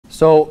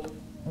So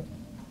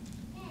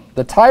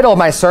the title of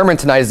my sermon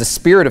tonight is The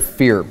Spirit of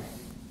Fear.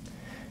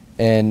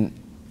 And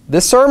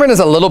this sermon is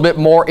a little bit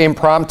more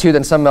impromptu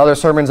than some other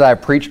sermons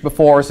I've preached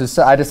before.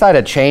 So I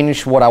decided to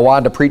change what I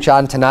wanted to preach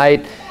on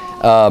tonight,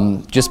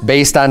 just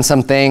based on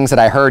some things that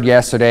I heard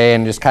yesterday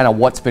and just kind of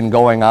what's been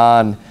going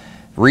on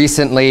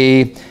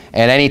recently.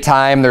 And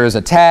anytime there's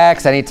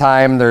attacks,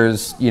 anytime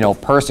there's,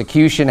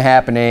 persecution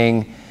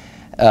happening,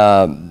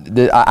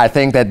 I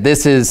think that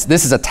this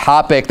is a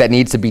topic that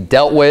needs to be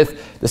dealt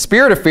with. The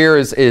spirit of fear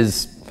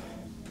is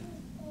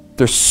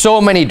there's so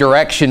many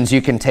directions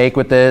you can take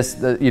with this.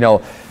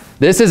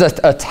 This is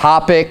a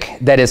topic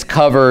that is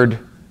covered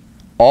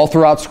all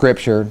throughout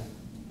Scripture,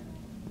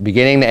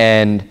 beginning to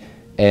end,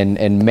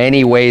 and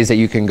many ways that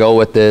you can go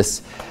with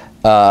this.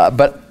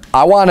 But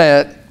I want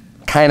to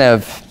kind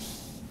of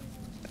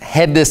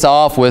head this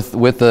off with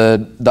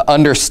the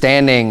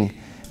understanding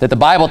that the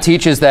Bible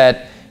teaches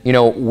that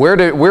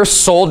we're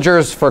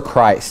soldiers for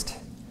Christ,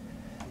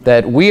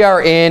 that we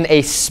are in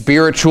a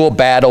spiritual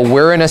battle,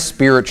 we're in a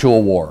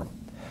spiritual war.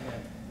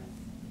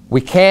 We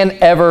can't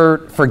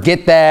ever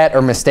forget that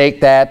or mistake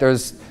that.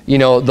 There's,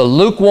 the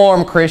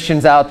lukewarm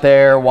Christians out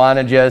there want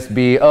to just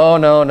be, oh,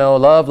 no,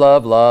 love,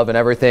 love, love, and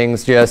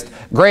everything's just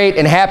great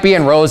and happy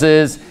and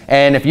roses.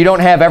 And if you don't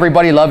have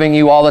everybody loving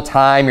you all the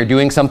time, you're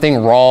doing something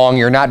wrong,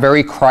 you're not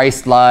very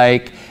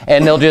Christ-like,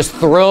 and they'll just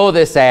throw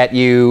this at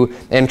you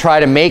and try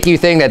to make you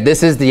think that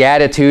this is the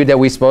attitude that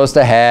we're supposed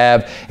to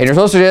have, and you're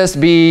supposed to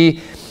just be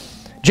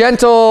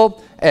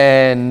gentle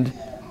and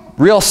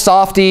real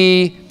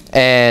softy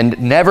and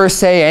never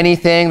say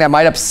anything that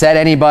might upset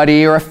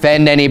anybody or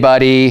offend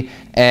anybody,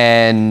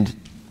 and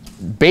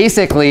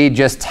basically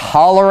just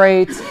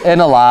tolerate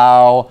and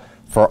allow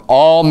for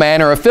all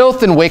manner of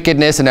filth and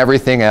wickedness and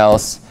everything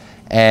else.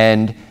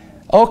 And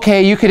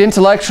okay, you could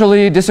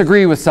intellectually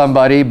disagree with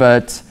somebody,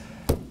 but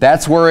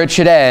that's where it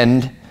should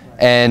end.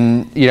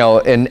 And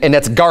and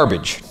that's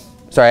garbage.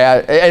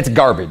 Sorry, it's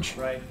garbage.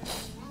 Right.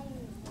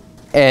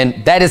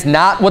 And that is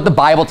not what the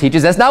Bible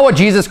teaches. That's not what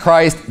Jesus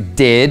Christ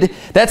did.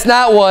 That's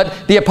not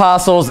what the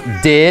apostles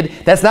did.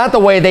 That's not the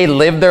way they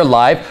lived their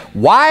life.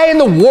 Why in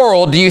the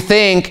world do you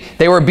think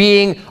they were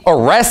being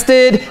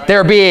arrested? They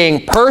were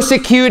being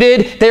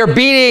persecuted. They were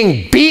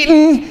being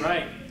beaten.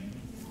 Right.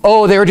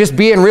 Oh, they were just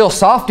being real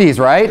softies,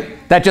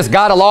 right? That just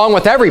got along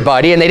with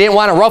everybody and they didn't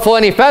want to ruffle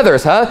any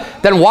feathers, huh?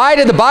 Then why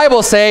did the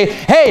Bible say,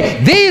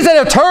 hey, these that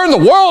have turned the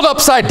world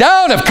upside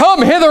down have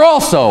come hither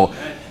also?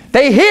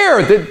 They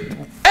hear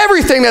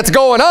everything that's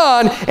going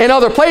on in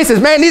other places.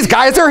 Man, these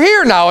guys are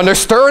here now and they're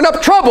stirring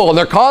up trouble and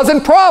they're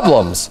causing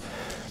problems.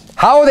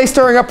 How are they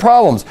stirring up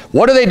problems?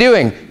 What are they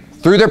doing?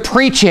 Through their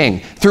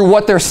preaching, through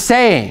what they're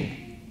saying.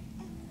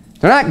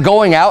 They're not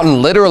going out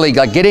and literally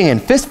getting in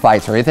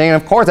fistfights or anything.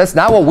 And of course, that's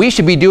not what we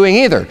should be doing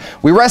either.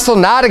 We wrestle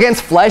not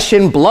against flesh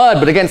and blood,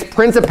 but against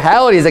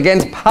principalities,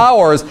 against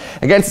powers,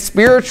 against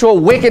spiritual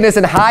wickedness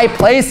in high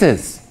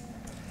places.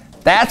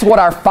 That's what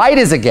our fight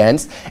is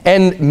against.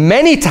 And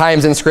many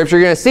times in Scripture,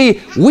 you're going to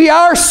see we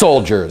are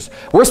soldiers.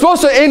 We're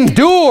supposed to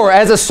endure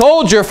as a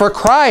soldier for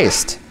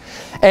Christ.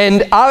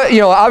 And,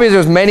 obviously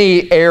there's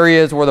many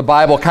areas where the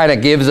Bible kind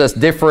of gives us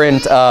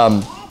different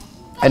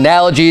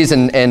analogies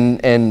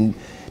and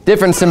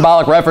different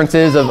symbolic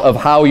references of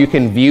how you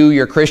can view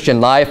your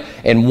Christian life.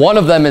 And one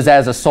of them is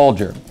as a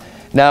soldier.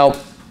 Now,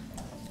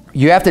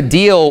 you have to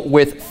deal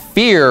with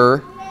fear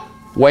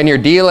when you're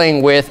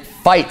dealing with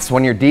fights,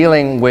 when you're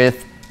dealing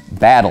with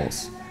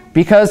battles,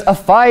 because a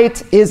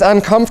fight is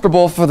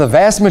uncomfortable for the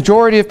vast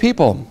majority of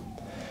people.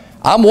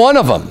 I'm one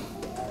of them,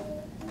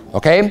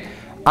 okay?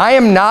 I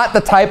am not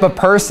the type of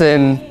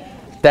person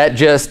that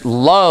just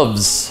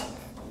loves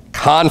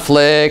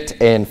conflict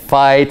and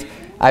fight.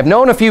 I've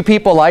known a few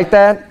people like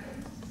that.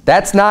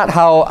 That's not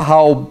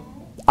how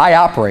I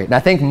operate, and I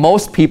think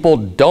most people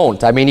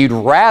don't. I mean, you'd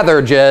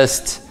rather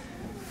just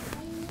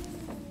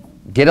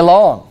get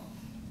along,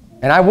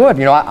 and I would.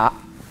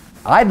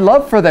 I'd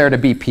love for there to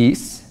be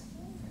peace.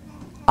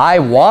 I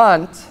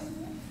want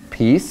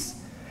peace,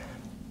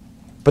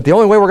 but the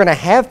only way we're going to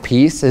have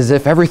peace is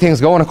if everything's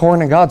going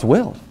according to God's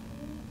will.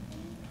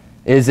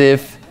 Is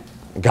if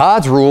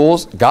God's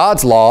rules,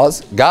 God's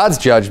laws, God's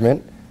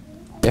judgment,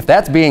 if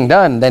that's being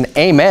done, then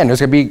amen,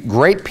 there's going to be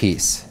great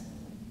peace.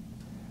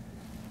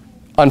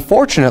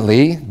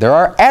 Unfortunately, there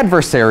are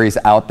adversaries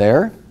out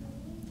there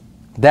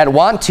that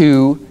want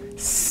to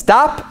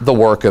stop the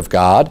work of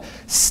God,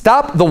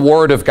 stop the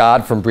word of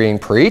God from being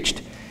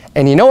preached,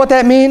 and you know what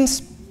that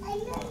means?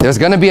 There's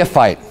going to be a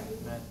fight,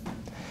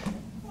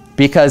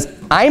 because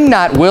I'm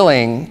not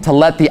willing to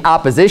let the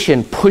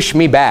opposition push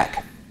me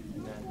back.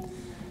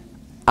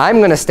 I'm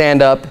going to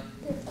stand up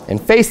and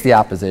face the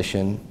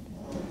opposition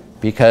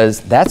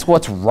because that's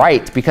what's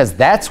right, because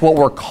that's what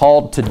we're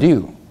called to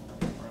do.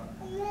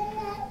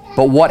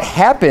 But what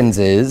happens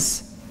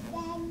is,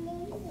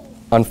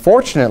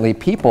 unfortunately,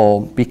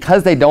 people,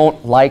 because they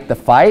don't like the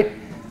fight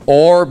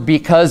or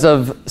because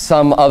of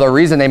some other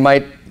reason, they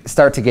might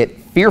start to get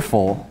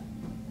fearful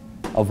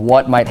of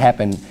what might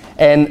happen.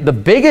 And the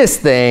biggest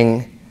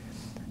thing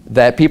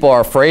that people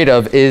are afraid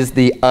of is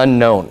the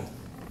unknown.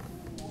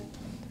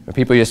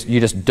 People you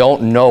just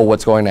don't know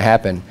what's going to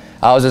happen.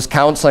 I was just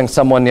counseling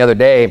someone the other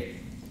day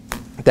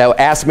that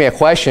asked me a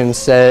question,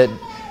 said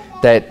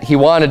that he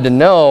wanted to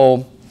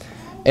know,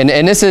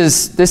 and this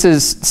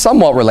is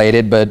somewhat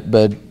related,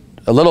 but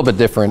a little bit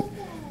different.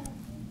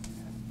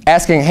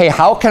 Asking, hey,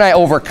 how can I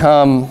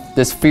overcome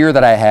this fear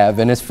that I have?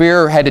 And his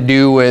fear had to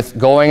do with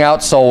going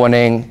out soul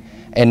winning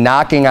and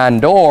knocking on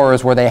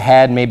doors where they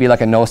had maybe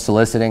like a no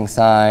soliciting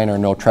sign or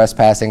no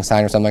trespassing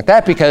sign or something like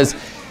that. Because,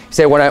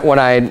 say, when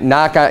I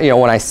knock on,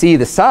 when I see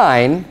the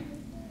sign,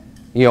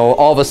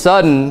 all of a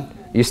sudden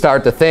you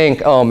start to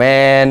think, oh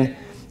man,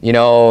 they're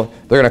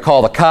going to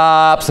call the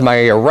cops. Am I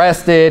going to get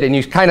arrested? And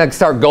you kind of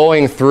start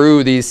going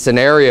through these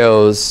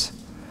scenarios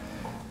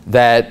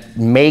that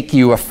make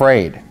you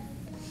afraid.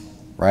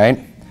 Right?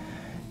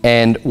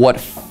 And what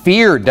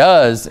fear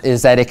does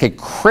is that it could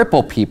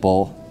cripple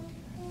people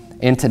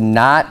into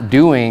not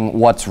doing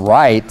what's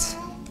right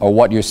or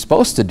what you're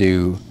supposed to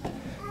do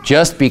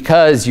just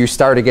because you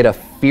start to get a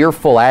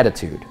fearful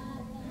attitude.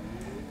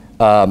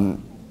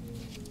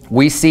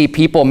 We see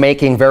people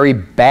making very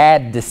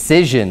bad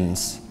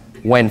decisions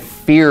when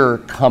fear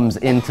comes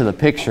into the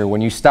picture.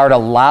 When you start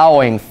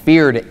allowing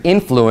fear to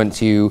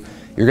influence you,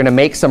 you're going to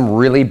make some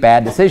really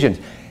bad decisions.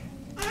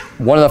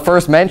 One of the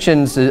first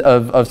mentions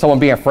of someone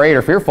being afraid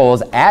or fearful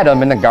is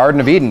Adam in the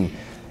Garden of Eden.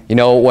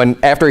 When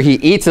after he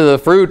eats of the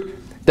fruit,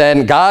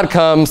 then God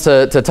comes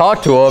to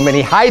talk to him and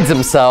he hides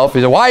himself. He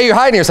said, why are you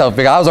hiding yourself?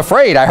 Because I was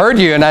afraid. I heard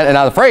you and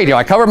I was afraid.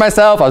 I covered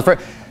myself. I was afraid.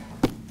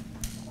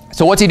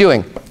 So what's he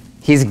doing?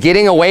 He's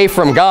getting away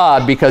from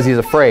God because he's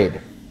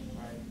afraid.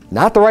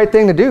 Not the right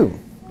thing to do.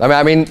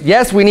 I mean,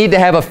 yes, we need to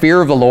have a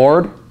fear of the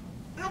Lord,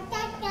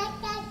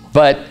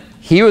 but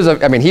he was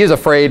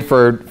afraid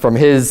from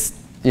his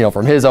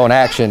own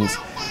actions,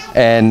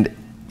 and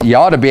you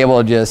ought to be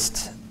able to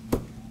just,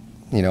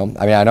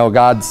 I know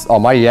God's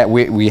almighty.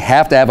 We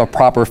have to have a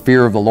proper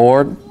fear of the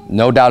Lord,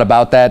 no doubt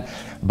about that,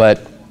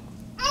 but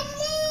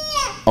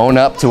own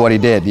up to what he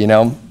did,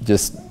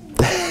 just,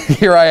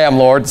 here I am,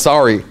 Lord,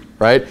 sorry,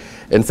 right?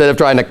 Instead of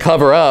trying to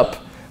cover up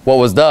what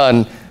was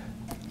done,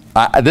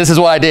 this is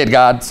what I did,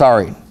 God,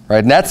 sorry, right?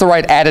 And that's the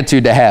right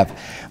attitude to have.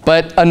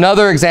 But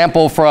another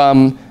example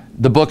from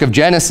the book of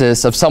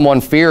Genesis of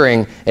someone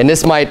fearing, and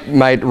this might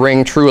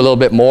ring true a little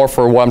bit more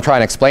for what I'm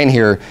trying to explain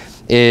here,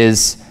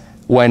 is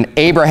when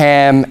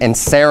Abraham and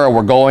Sarah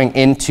were going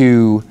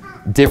into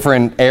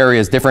different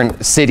areas,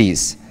 different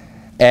cities,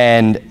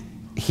 and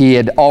he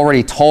had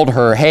already told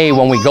her, hey,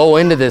 when we go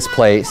into this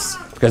place,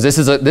 because this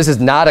is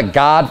not a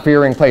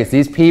God-fearing place.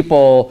 These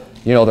people,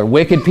 they're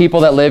wicked people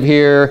that live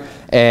here,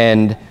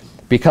 and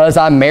because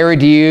I'm married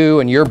to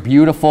you and you're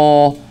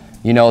beautiful,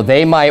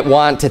 they might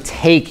want to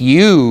take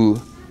you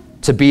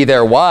to be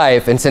their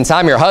wife, and since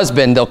I'm your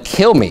husband, they'll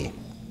kill me.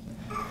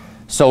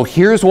 So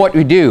here's what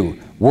we do.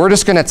 We're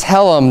just going to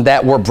tell them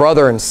that we're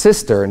brother and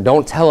sister, and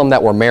don't tell them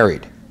that we're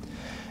married.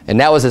 And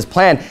that was his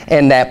plan,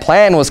 and that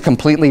plan was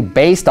completely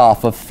based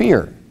off of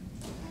fear.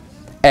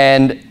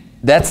 And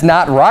that's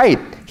not right.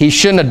 He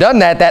shouldn't have done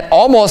that. That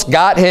almost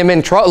got him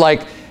in trouble.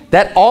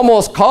 That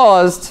almost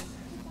caused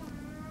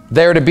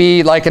there to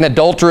be like an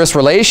adulterous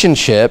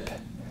relationship,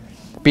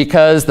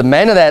 because the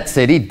men of that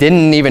city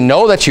didn't even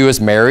know that she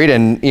was married,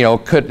 and it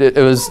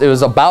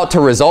was about to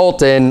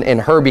result in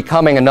her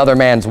becoming another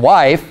man's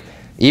wife,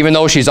 even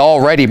though she's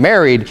already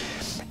married.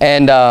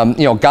 And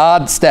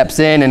God steps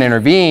in and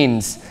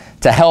intervenes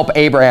to help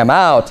Abraham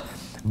out,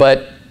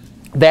 but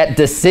that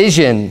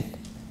decision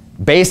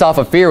based off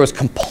of fear was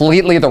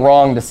completely the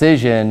wrong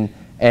decision,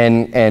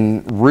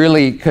 and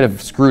really could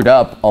have screwed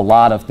up a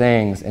lot of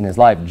things in his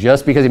life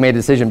just because he made a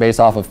decision based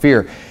off of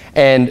fear.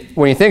 And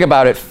when you think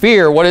about it,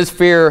 fear, what is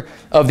fear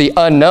of the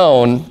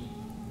unknown?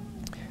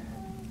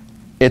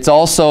 It's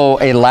also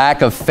a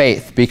lack of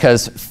faith,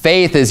 because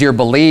faith is your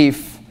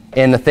belief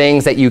in the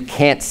things that you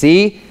can't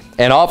see,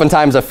 and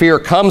oftentimes the fear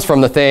comes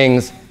from the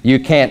things you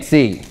can't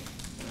see,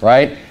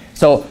 right?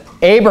 So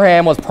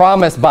Abraham was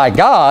promised by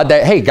God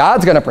that, hey,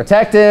 God's going to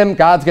protect him,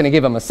 God's going to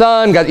give him a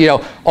son,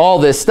 God, all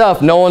this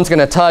stuff. No one's going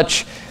to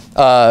touch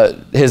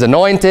his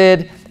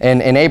anointed.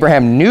 And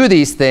Abraham knew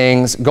these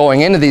things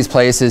going into these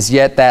places,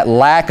 yet that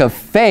lack of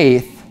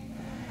faith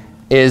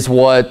is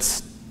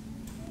what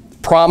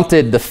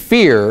prompted the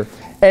fear.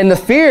 And the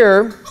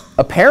fear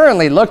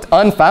apparently looked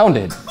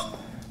unfounded,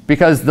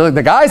 because the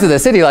guys of the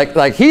city,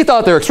 like he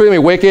thought they were extremely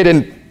wicked,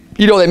 and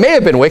they may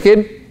have been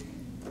wicked,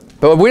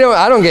 but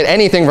I don't get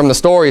anything from the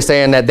story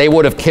saying that they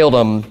would have killed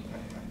him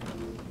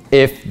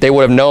if they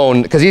would have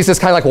known, because he's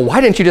just kind of like, well,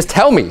 why didn't you just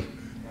tell me?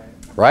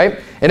 Right?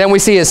 And then we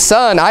see his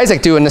son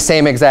Isaac doing the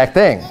same exact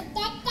thing.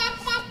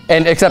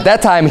 And except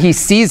that time he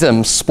sees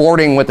him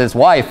sporting with his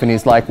wife, and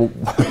he's like, well,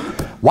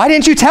 why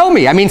didn't you tell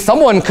me? I mean,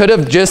 someone could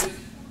have just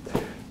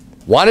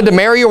wanted to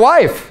marry your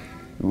wife.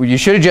 You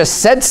should have just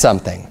said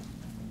something.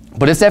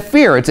 But it's that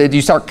fear.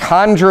 You start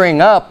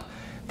conjuring up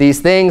these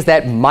things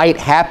that might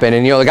happen.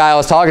 And the guy I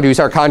was talking to, you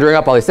start conjuring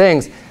up all these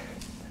things.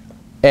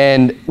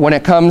 And when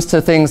it comes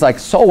to things like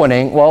soul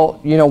winning, well,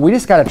 we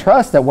just got to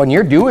trust that when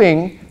you're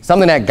doing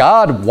something that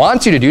God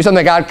wants you to do,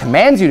 something that God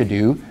commands you to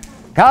do,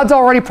 God's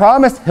already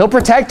promised He'll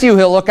protect you.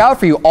 He'll look out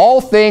for you. All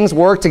things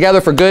work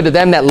together for good to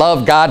them that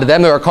love God, to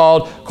them that are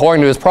called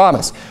according to His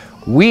promise.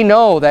 We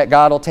know that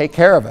God will take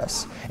care of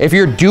us. If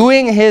you're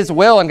doing His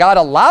will and God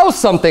allows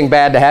something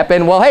bad to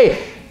happen, well,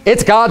 hey,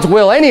 it's God's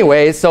will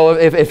anyway, so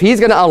if He's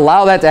going to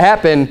allow that to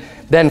happen,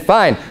 then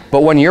fine.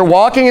 But when you're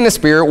walking in the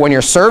Spirit, when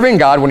you're serving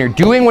God, when you're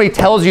doing what He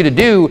tells you to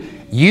do,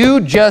 you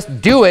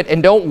just do it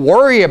and don't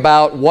worry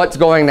about what's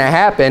going to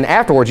happen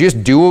afterwards. You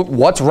just do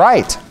what's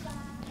right.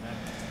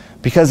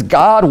 Because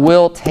God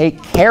will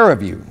take care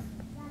of you.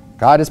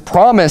 God has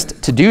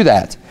promised to do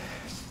that.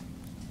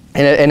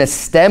 And it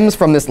stems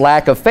from this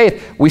lack of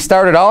faith. We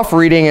started off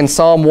reading in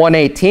Psalm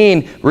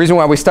 118. The reason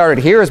why we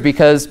started here is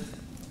because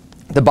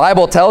the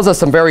Bible tells us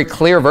some very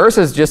clear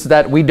verses just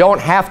that we don't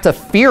have to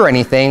fear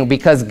anything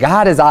because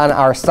God is on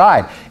our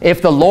side.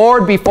 If the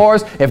Lord be for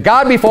us, if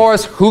God be for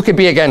us, who could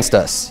be against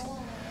us?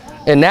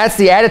 And that's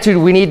the attitude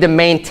we need to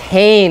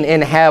maintain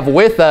and have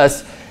with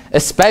us,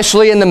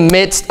 especially in the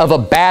midst of a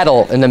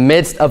battle, in the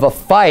midst of a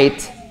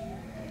fight,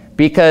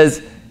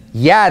 because,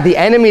 yeah, the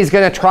enemy is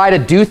going to try to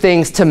do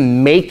things to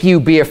make you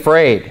be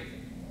afraid.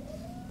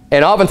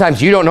 And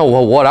oftentimes you don't know,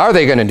 well, what are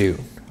they going to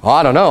do? Well,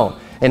 I don't know.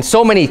 And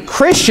so many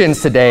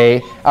Christians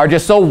today are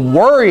just so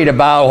worried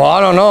about, well,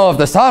 I don't know if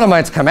the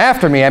sodomites come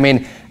after me. I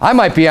mean, I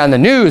might be on the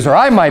news, or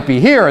I might be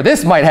here, or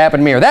this might happen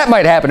to me, or that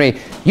might happen to me.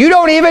 You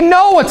don't even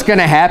know what's going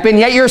to happen,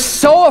 yet you're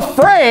so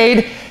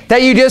afraid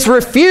that you just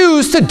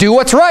refuse to do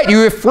what's right.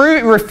 You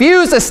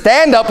refuse to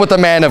stand up with the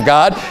man of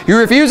God. You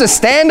refuse to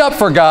stand up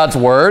for God's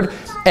word,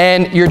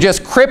 and you're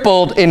just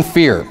crippled in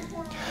fear.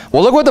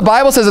 Well, look what the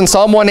Bible says in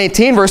Psalm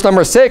 118, verse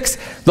number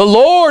 6. The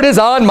Lord is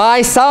on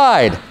my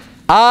side.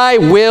 I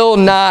will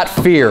not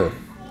fear.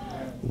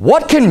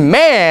 What can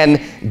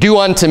man do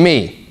unto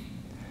me?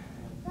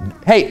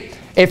 Hey,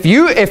 if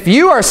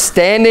you are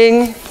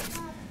standing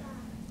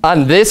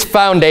on this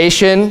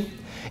foundation,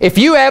 if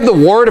you have the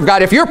Word of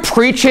God, if you're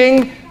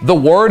preaching the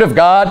Word of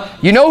God,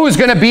 you know who's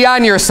going to be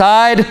on your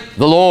side?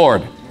 The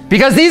Lord.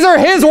 Because these are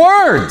His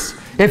words.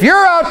 If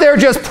you're out there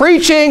just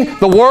preaching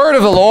the Word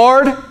of the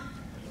Lord,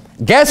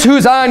 guess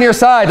who's on your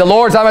side? The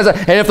Lord's on my side.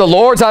 And if the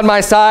Lord's on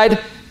my side,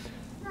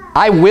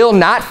 I will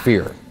not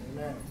fear.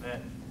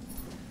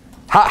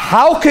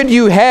 How could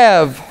you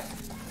have,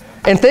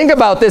 and think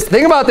about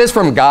this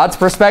from God's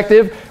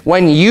perspective,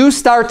 when you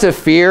start to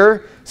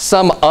fear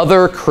some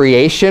other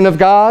creation of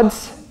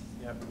God's,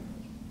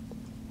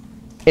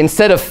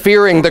 instead of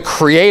fearing the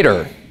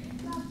Creator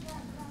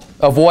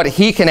of what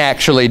He can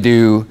actually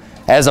do,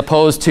 as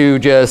opposed to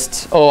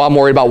just, oh, I'm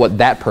worried about what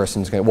that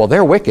person's going to do. Well,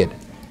 they're wicked.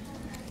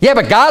 Yeah,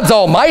 but God's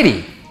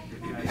almighty.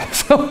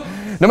 So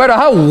no matter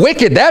how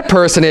wicked that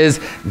person is,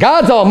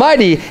 God's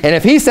almighty, and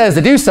if He says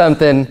to do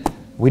something,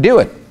 we do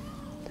it.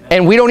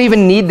 And we don't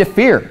even need to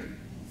fear.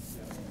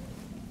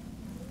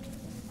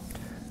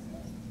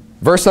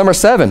 Verse number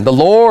 7, the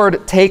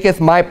Lord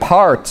taketh my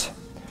part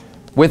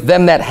with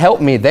them that help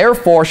me.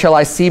 Therefore shall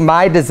I see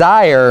my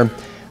desire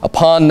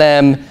upon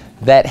them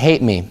that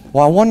hate me.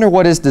 Well, I wonder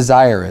what His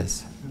desire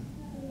is.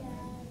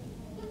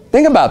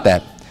 Think about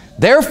that.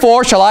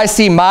 Therefore shall I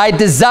see my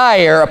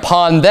desire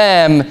upon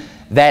them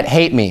that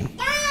hate me.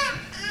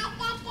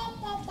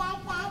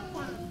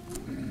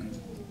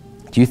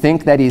 Do you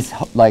think that He's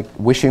like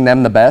wishing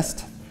them the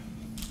best?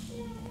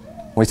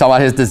 When He's talking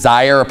about His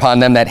desire upon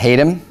them that hate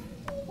Him?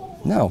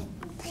 No.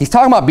 He's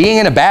talking about being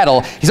in a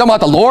battle. He's talking about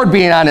the Lord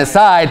being on His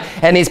side,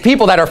 and these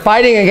people that are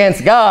fighting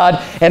against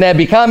God and have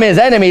become His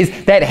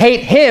enemies that hate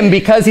Him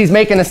because He's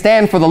making a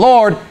stand for the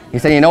Lord.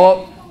 He's saying, you know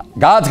what?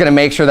 God's going to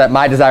make sure that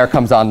my desire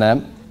comes on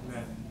them.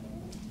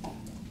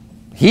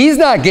 He's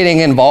not getting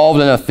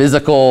involved in a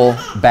physical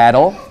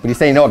battle, but He's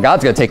saying, you know what?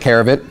 God's going to take care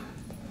of it.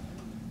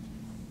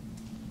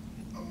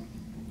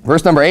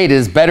 Verse number 8, it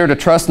is better to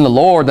trust in the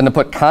Lord than to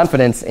put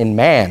confidence in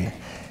man.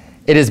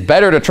 It is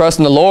better to trust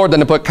in the Lord than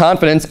to put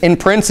confidence in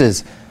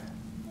princes.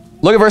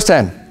 Look at verse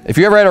 10. If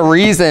you ever had a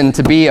reason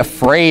to be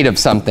afraid of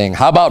something,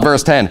 how about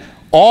verse 10?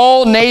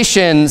 All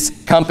nations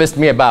compassed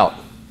me about.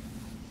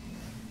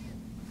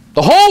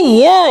 The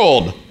whole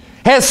world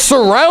has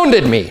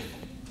surrounded me.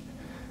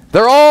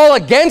 They're all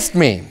against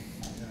me.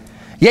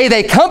 Yea,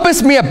 they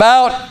compass me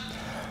about.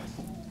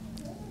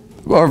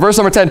 Or verse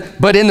number 10,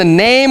 but in the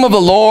name of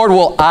the Lord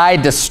will I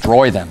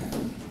destroy them.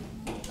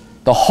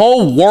 The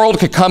whole world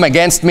could come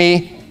against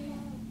me,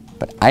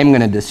 but I'm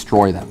going to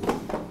destroy them.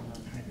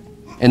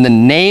 In the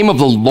name of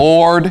the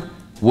Lord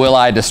will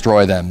I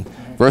destroy them.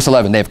 Verse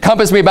 11, they have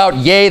compassed me about,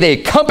 yea, they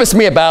compass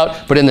me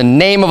about, but in the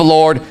name of the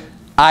Lord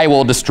I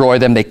will destroy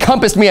them. They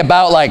compass me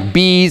about like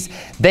bees.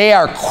 They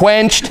are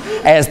quenched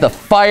as the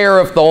fire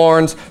of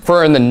thorns,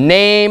 for in the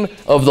name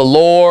of the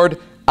Lord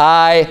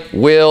I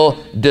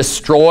will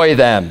destroy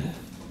them.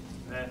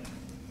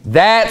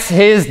 That's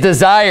His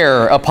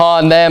desire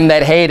upon them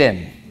that hate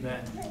Him.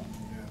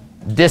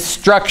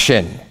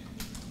 Destruction.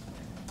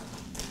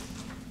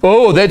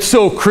 Oh, that's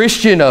so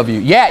Christian of you.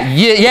 Yeah,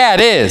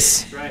 it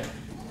is. Right.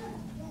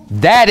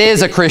 That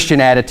is a Christian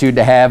attitude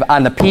to have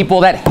on the people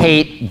that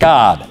hate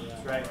God.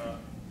 Right.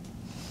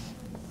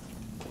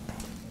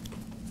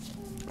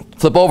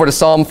 Flip over to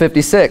Psalm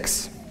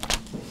 56.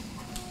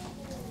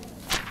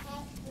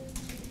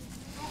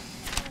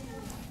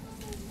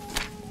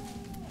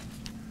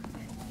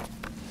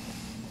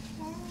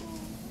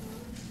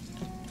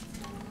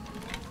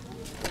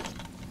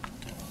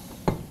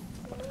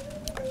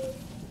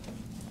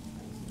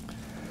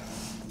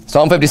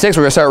 Psalm 56,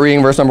 we're going to start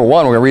reading verse number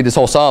 1. We're going to read this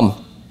whole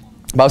psalm.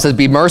 The Bible says,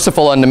 "Be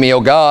merciful unto me,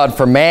 O God,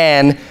 for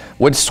man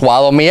would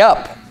swallow me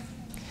up.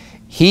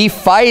 He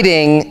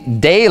fighting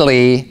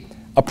daily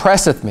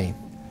oppresseth me."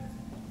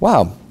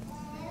 Wow.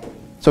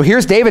 So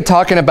here's David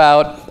talking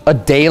about a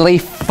daily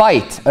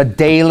fight, a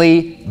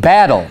daily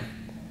battle.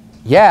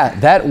 Yeah,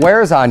 that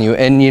wears on you.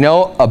 And you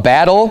know, a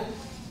battle,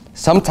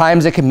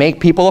 sometimes it can make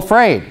people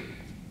afraid.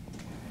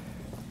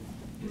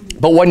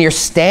 But when you're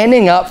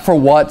standing up for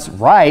what's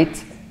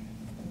right,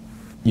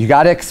 you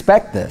got to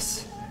expect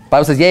this. The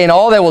Bible says, "Yea, and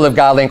all that will live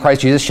godly in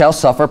Christ Jesus shall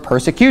suffer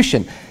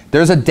persecution."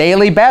 There's a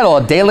daily battle,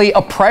 a daily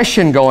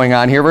oppression going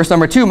on here. Verse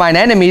number 2, "Mine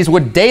enemies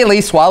would daily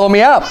swallow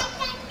me up.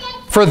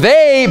 For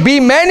they be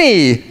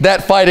many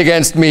that fight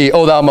against me,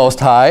 O thou most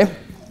high.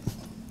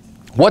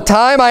 What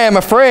time I am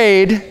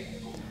afraid,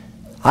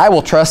 I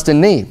will trust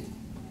in thee."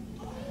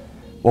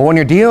 Well, when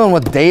you're dealing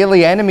with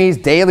daily enemies,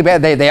 daily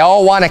bad, they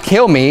all want to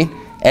kill me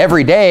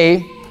every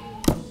day.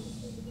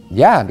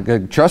 Yeah,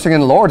 trusting in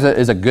the Lord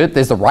is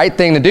the right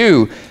thing to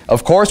do.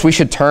 Of course, we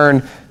should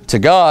turn to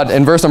God.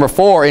 In verse number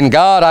 4, "In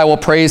God I will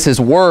praise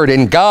his word.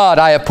 In God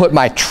I have put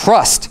my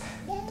trust.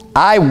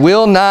 I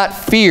will not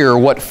fear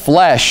what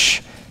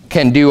flesh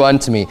can do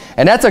unto me."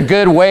 And that's a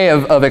good way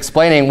of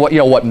explaining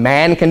what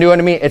man can do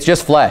unto me. It's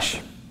just flesh.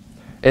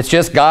 It's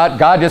just God.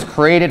 God just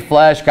created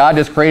flesh. God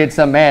just created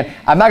some man.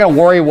 I'm not going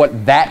to worry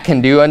what that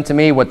can do unto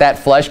me, what that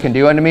flesh can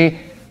do unto me,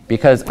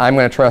 because I'm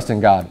going to trust in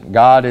God.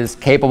 God is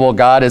capable.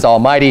 God is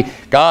almighty.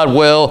 God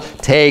will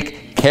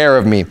take care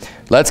of me.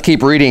 Let's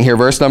keep reading here.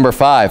 Verse number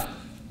 5.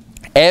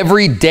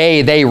 "Every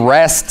day they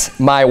wrest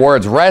my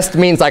words." Wrest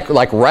means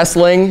like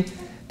wrestling.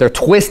 They're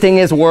twisting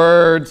his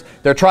words.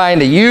 They're trying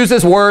to use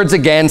his words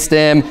against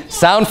him.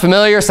 Sound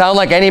familiar? Sound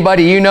like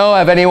anybody you know?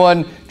 Have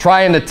anyone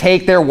trying to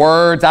take their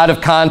words out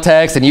of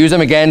context and use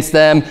them against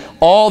them?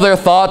 "All their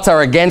thoughts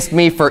are against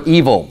me for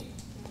evil."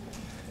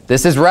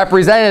 This is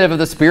representative of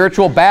the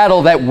spiritual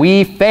battle that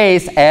we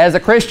face as a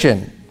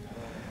Christian.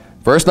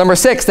 Verse number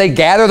 6, "They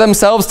gather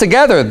themselves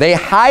together. They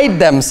hide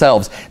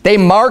themselves. They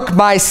mark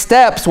my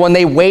steps when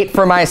they wait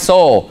for my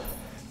soul."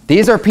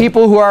 These are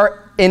people who are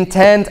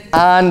intent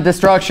on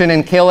destruction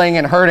and killing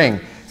and hurting.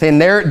 Saying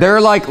they're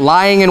like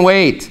lying in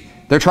wait.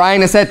 They're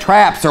trying to set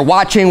traps. They're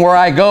watching where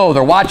I go.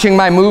 They're watching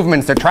my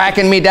movements. They're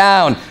tracking me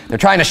down. They're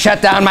trying to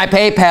shut down my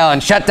PayPal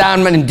and shut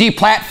down and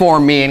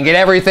deplatform me and get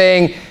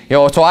everything,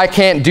 so I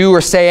can't do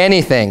or say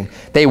anything.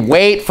 They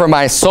wait for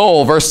my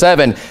soul. Verse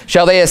 7,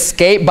 "Shall they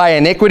escape by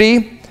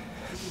iniquity?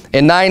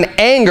 In thine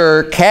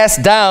anger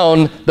cast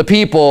down the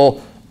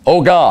people,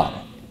 O God.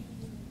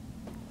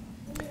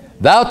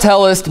 Thou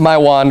tellest my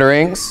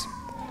wanderings.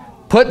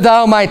 Put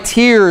thou my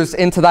tears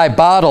into thy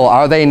bottle.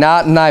 Are they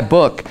not in thy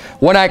book?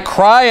 When I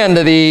cry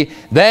unto thee,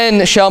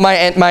 then shall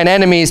mine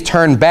enemies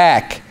turn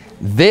back.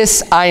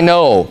 This I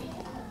know,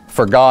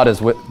 for God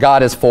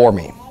is for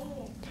me.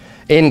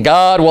 In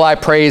God will I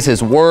praise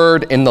his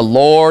word. In the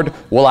Lord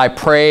will I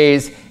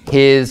praise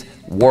his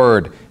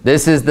word."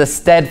 This is the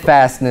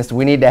steadfastness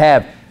we need to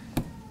have.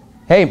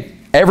 Hey,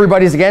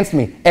 everybody's against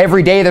me.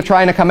 Every day they're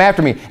trying to come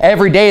after me.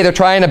 Every day they're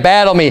trying to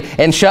battle me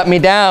and shut me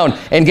down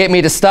and get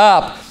me to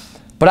stop.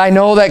 But I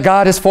know that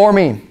God is for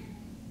me.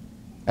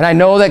 And I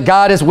know that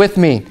God is with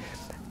me.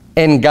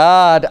 In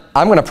God,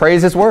 I'm going to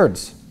praise his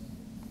words.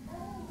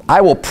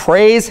 I will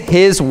praise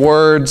his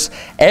words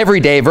every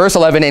day. Verse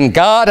 11, "In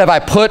God have I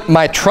put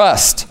my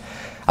trust.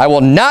 I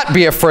will not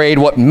be afraid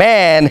what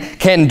man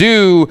can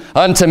do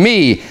unto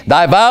me.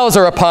 Thy vows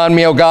are upon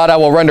me, O God. I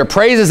will render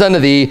praises unto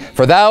thee,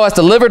 for thou hast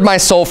delivered my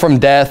soul from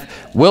death.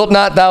 Wilt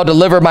not thou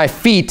deliver my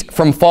feet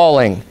from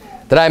falling,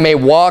 that I may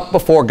walk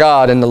before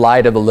God in the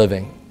light of the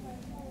living?"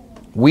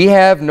 We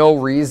have no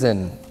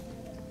reason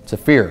to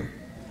fear.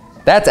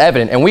 That's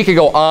evident. And we could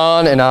go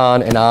on and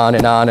on and on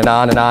and on and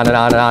on and on and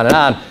on and on and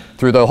on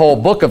through the whole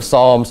book of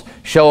Psalms,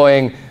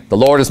 showing the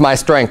Lord is my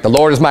strength, the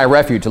Lord is my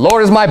refuge, the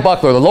Lord is my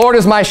buckler, the Lord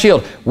is my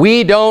shield.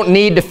 We don't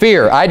need to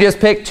fear. I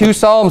just picked 2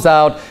 Psalms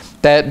out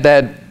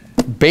that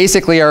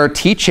basically are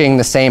teaching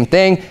the same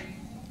thing.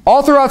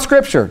 All throughout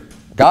Scripture,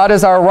 God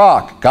is our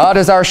rock. God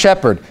is our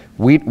shepherd.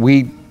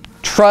 We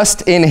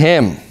trust in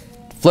him.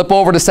 Flip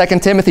over to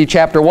 2 Timothy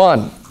chapter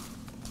 1.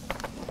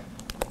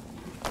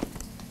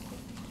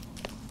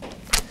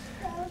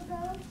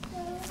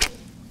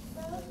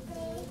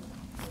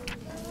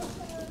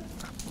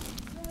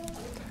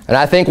 And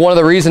I think one of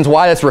the reasons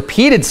why that's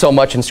repeated so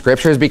much in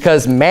Scripture is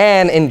because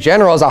man in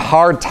general has a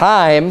hard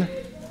time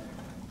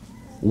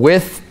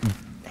with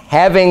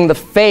having the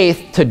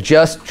faith to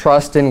just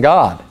trust in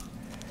God.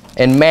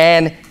 And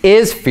man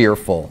is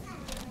fearful.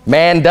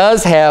 Man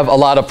does have a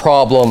lot of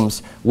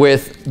problems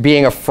with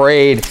being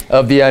afraid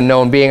of the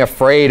unknown, being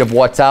afraid of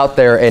what's out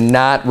there, and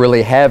not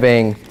really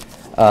having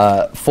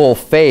full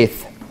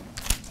faith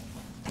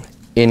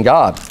in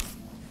God.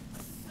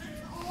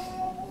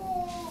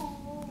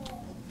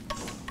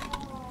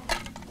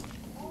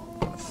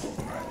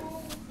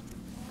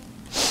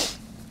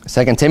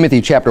 2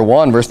 Timothy chapter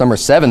 1, verse number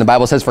 7, the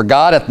Bible says, "For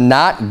God hath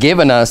not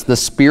given us the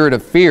spirit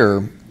of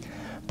fear,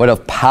 but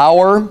of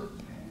power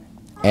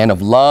and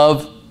of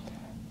love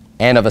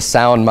and of a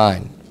sound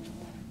mind."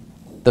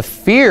 The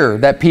fear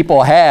that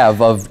people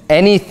have of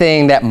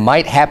anything that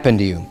might happen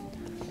to you.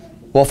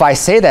 Well, if I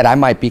say that, I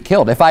might be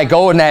killed. If I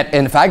go in that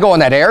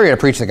area to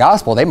preach the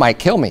gospel, they might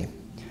kill me.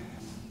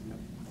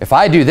 If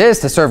I do this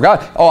to serve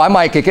God, oh, I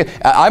might get,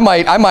 I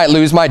might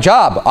lose my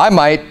job. I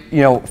might,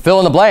 fill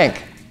in the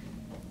blank.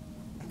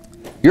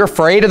 You're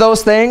afraid of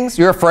those things.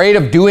 You're afraid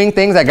of doing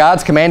things that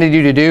God's commanded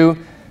you to do.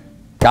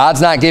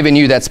 God's not giving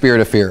you that spirit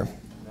of fear.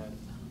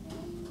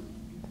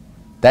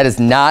 That is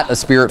not a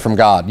spirit from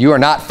God. You are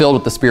not filled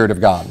with the Spirit of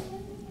God.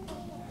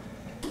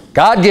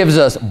 God gives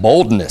us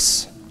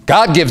boldness.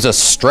 God gives us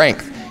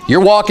strength.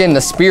 You're walking in the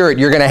Spirit,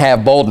 you're going to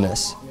have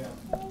boldness.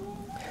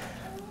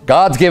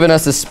 God's given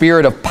us a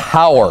spirit of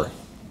power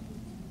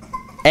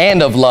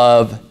and of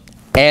love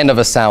and of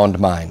a sound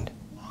mind.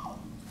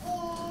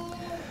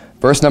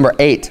 Verse number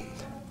 8.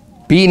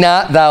 "Be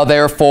not thou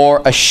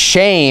therefore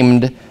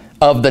ashamed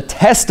of the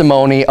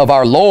testimony of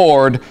our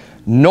Lord,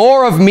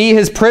 nor of me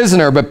his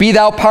prisoner, but be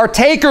thou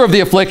partaker of the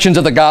afflictions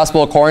of the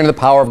gospel according to the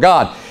power of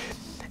God."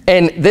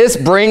 And this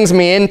brings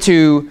me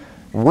into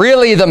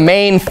really the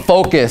main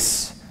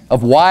focus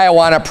of why I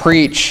want to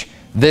preach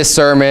this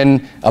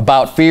sermon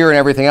about fear and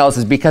everything else,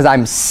 is because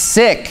I'm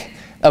sick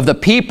of the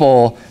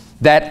people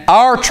that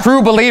are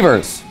true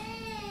believers.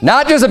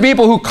 Not just the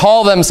people who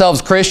call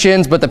themselves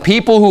Christians, but the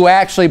people who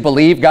actually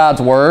believe God's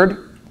word,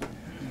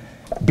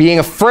 being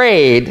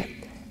afraid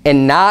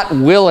and not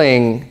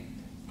willing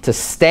to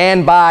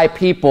stand by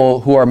people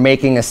who are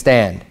making a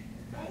stand.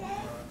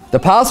 The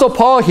Apostle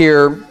Paul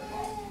here,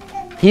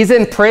 he's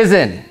in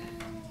prison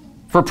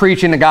for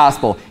preaching the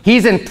gospel.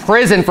 He's in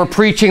prison for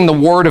preaching the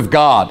word of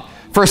God,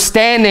 for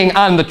standing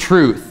on the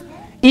truth,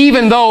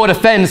 even though it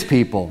offends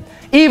people,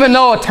 even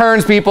though it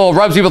turns people,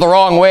 rubs people the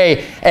wrong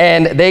way,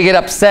 and they get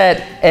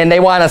upset and they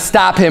want to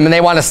stop him and they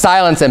want to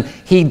silence him.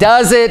 He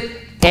does it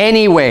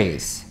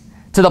anyways,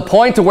 to the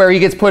point to where he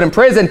gets put in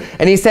prison,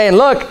 and he's saying,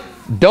 look,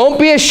 don't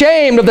be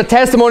ashamed of the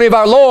testimony of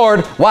our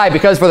Lord. Why?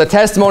 Because for the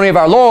testimony of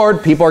our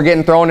Lord, people are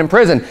getting thrown in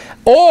prison.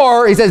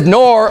 Or, he says,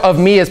 nor of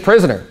me as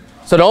prisoner.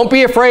 So don't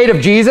be afraid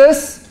of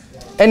Jesus.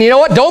 And you know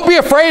what? Don't be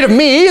afraid of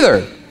me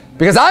either,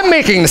 because I'm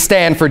making the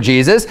stand for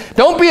Jesus.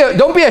 Don't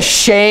be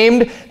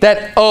ashamed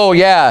that, oh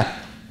yeah,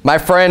 my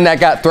friend that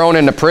got thrown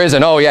into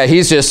prison, oh yeah,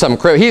 he's some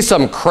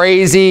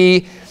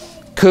crazy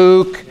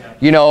kook.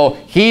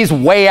 He's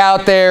way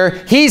out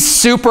there. He's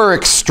super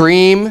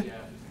extreme.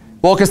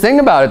 Well, because think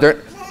about it.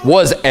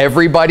 Was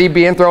everybody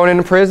being thrown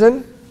into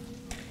prison?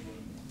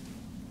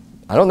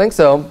 I don't think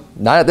so.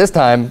 Not at this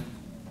time.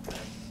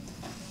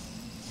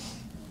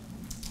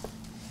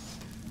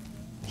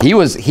 He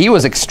was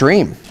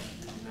extreme.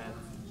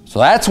 So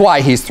that's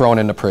why he's thrown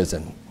into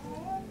prison.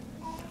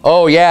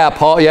 Oh yeah,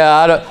 Paul,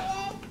 yeah,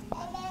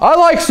 I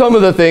like some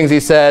of the things he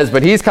says,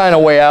 but he's kind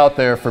of way out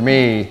there for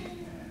me.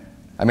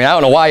 I mean, I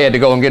don't know why he had to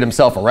go and get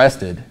himself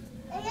arrested.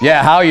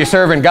 Yeah, how are you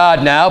serving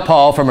God now,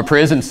 Paul, from a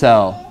prison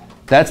cell?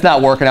 That's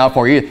not working out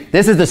for you.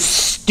 This is the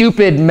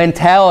stupid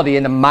mentality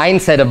and the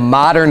mindset of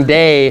modern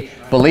day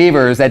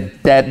believers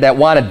that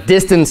want to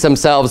distance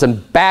themselves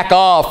and back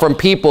off from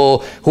people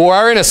who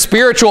are in a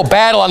spiritual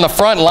battle on the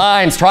front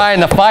lines trying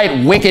to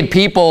fight wicked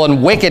people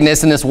and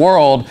wickedness in this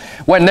world,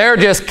 when they're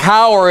just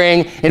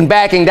cowering and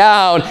backing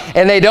down,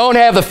 and they don't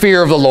have the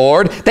fear of the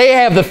Lord. They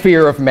have the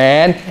fear of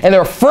man, and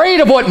they're afraid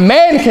of what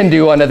man can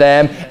do unto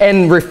them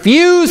and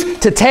refuse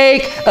to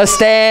take a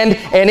stand,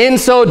 and in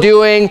so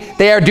doing,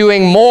 they are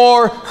doing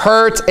more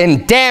hurt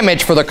and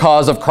damage for the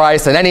cause of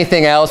Christ than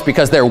anything else,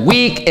 because they're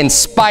weak and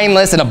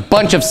spineless and a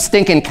bunch of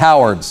stinking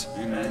cowards.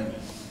 Amen.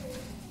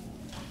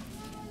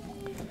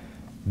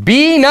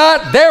 "Be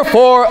not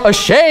therefore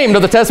ashamed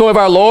of the testimony of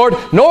our Lord,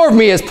 nor of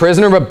me as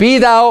prisoner, but be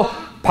thou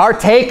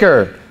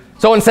partaker."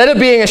 So instead of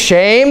being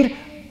ashamed,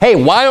 hey,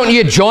 why don't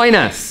you join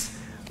us?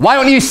 Why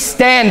don't you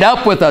stand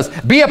up with us?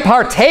 Be a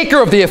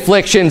partaker of the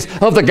afflictions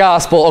of the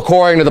gospel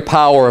according to the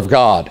power of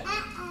God.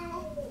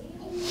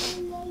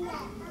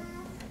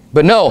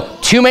 But no,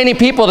 too many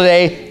people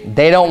today,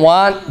 they don't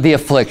want the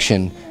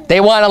affliction. They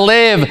want to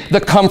live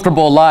the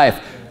comfortable life.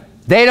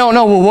 They don't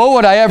know, well, what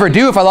would I ever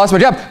do if I lost my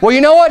job? Well,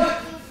 you know what?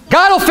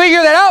 God will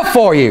figure that out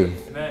for you.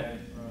 Amen.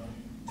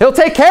 He'll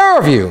take care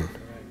of you.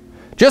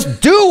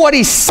 Just do what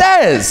he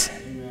says.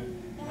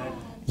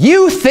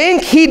 You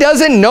think he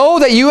doesn't know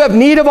that you have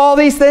need of all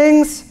these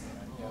things?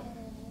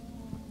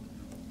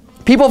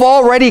 People have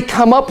already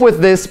come up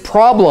with this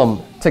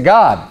problem to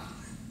God.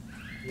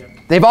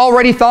 They've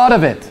already thought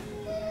of it.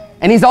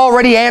 And he's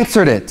already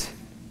answered it.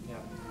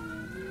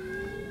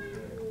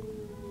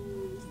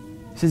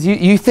 He says,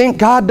 you think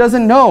God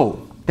doesn't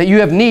know that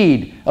you have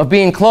need of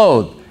being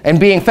clothed and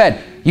being fed.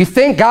 You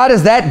think God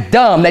is that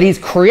dumb that he's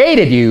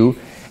created you,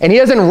 and he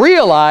doesn't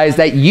realize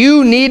that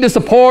you need to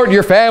support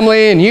your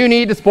family and you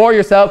need to support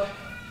yourself.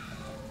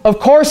 Of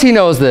course he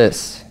knows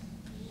this.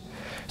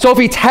 So if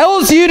he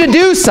tells you to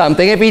do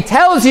something, if he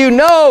tells you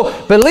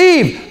no,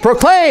 believe,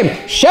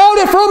 proclaim, shout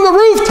it from the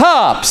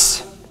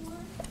rooftops.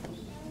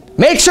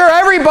 Make sure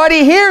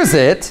everybody hears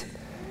it.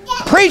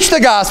 Preach the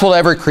gospel to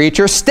every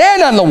creature.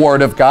 Stand on the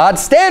word of God.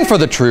 Stand for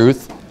the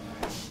truth.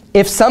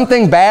 If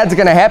something bad's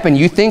going to happen,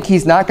 you think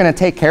he's not going to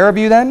take care of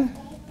you then?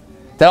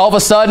 That all of a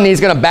sudden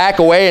he's going to back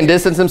away and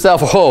distance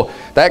himself? Oh,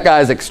 that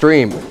guy's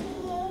extreme.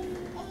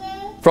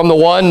 From the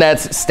one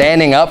that's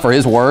standing up for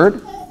his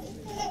word?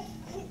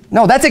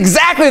 No, that's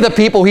exactly the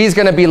people he's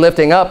going to be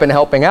lifting up and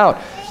helping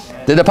out.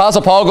 Did the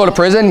Apostle Paul go to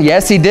prison?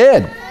 Yes, he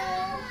did.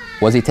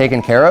 Was he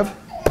taken care of?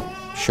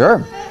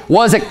 Sure.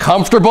 Was it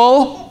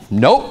comfortable?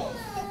 Nope.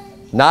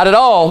 Not at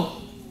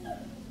all.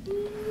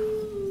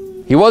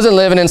 He wasn't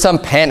living in some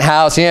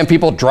penthouse. He had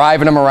people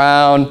driving him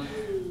around.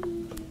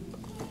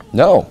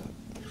 No.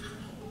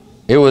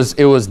 It was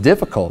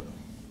difficult.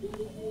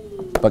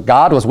 But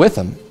God was with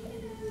him.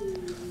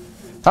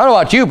 I don't know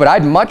about you, but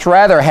I'd much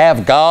rather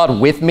have God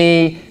with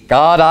me,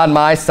 God on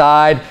my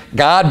side,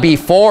 God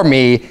before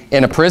me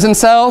in a prison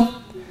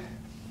cell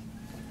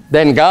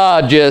than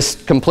God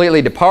just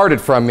completely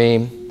departed from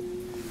me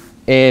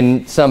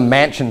in some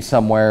mansion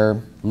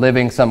somewhere,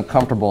 living some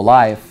comfortable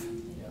life,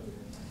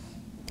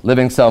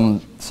 living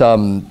some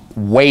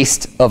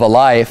waste of a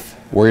life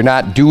where you're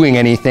not doing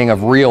anything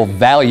of real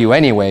value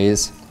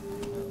anyways.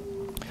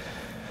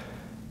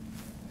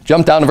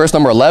 Jump down to verse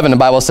number 11. The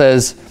Bible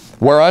says,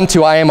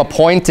 whereunto I am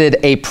appointed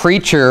a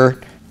preacher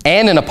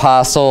and an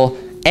apostle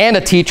and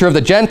a teacher of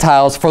the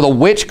Gentiles, for the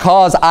which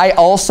cause I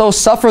also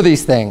suffer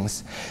these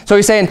things. So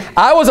he's saying,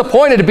 I was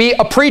appointed to be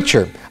a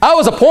preacher. I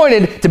was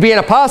appointed to be an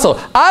apostle.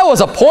 I was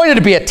appointed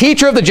to be a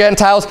teacher of the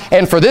Gentiles,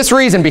 and for this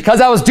reason,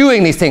 because I was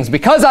doing these things,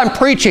 because I'm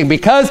preaching,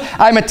 because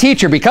I'm a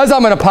teacher, because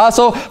I'm an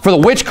apostle, for the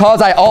which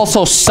cause I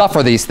also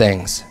suffer these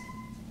things.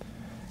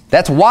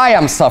 That's why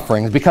I'm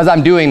suffering, because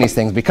I'm doing these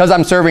things, because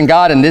I'm serving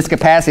God in this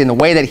capacity, in the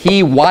way that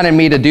he wanted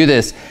me to do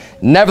this.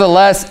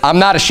 Nevertheless, I'm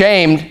not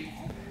ashamed.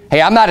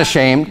 Hey, I'm not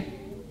ashamed.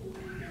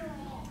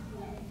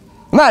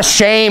 I'm not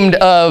ashamed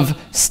of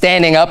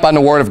standing up on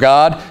the word of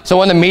God. So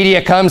when the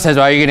media comes and says,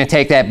 oh, are you going to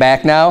take that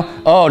back now?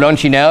 Oh,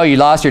 don't you know you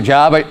lost your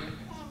job?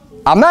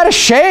 I'm not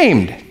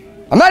ashamed.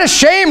 I'm not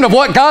ashamed of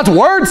what God's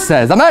word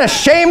says. I'm not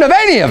ashamed of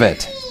any of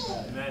it.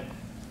 Amen.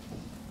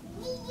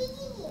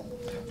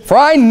 For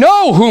I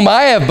know whom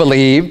I have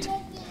believed,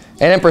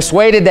 and am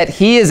persuaded that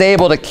he is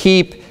able to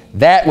keep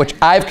that which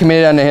I've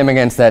committed unto him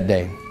against that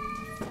day.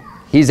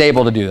 He's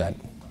able to do that.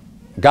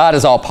 God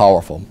is all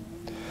powerful.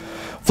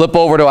 Flip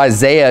over to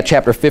Isaiah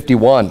chapter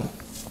 51.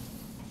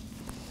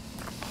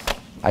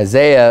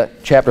 Isaiah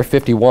chapter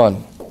 51.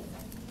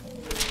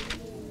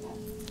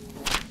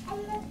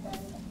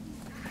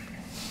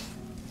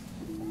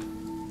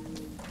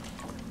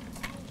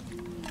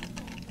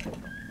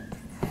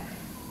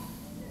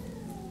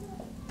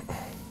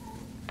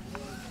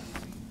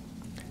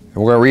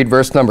 And we're going to read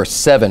verse number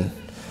 7.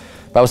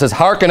 The Bible says,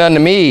 hearken unto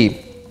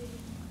me,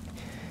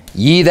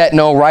 ye that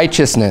know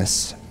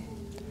righteousness,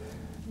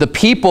 the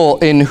people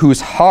in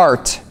whose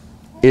heart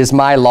is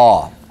my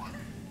law.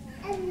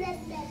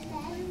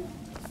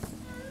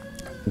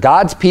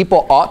 God's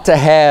people ought to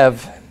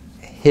have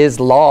his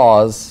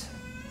laws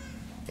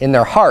in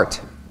their heart.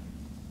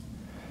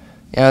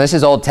 You know, this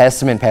is Old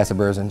Testament, Pastor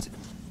Berzins.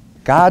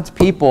 God's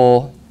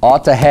people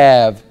ought to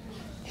have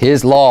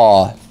his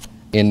law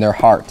in their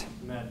heart.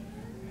 Amen.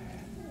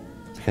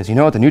 Because you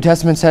know what the New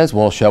Testament says?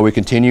 Well, shall we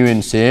continue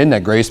in sin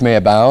that grace may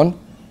abound?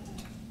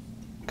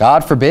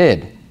 God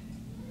forbid.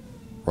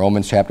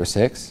 Romans chapter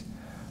 6.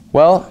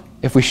 Well,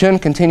 if we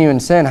shouldn't continue in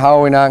sin, how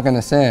are we not going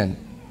to sin?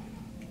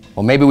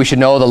 Well, maybe we should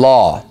know the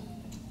law.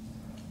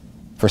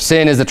 For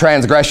sin is the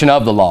transgression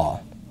of the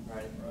law.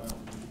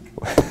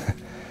 Right.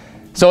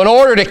 So in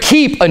order to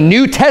keep a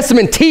New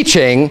Testament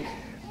teaching,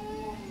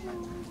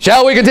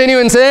 shall we continue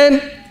in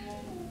sin?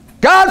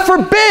 God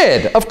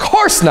forbid. Of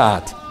course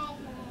not.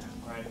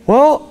 Right.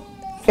 Well,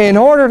 in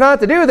order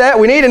not to do that,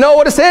 we need to know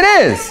what a sin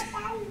is.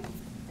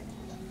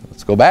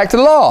 Let's go back to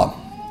the law.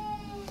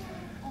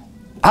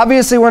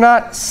 Obviously, we're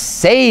not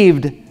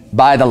saved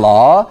by the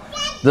law.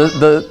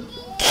 The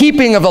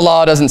keeping of the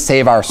law doesn't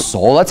save our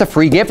soul. That's a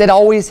free gift. It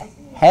always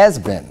has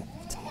been.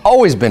 It's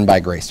always been by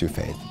grace through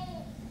faith.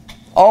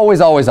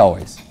 Always, always,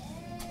 always.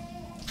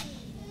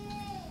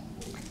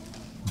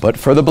 But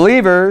for the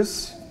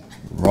believers,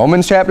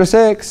 Romans chapter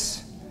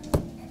 6,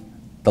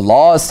 the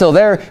law is still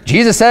there.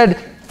 Jesus said,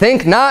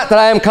 think not that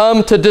I am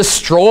come to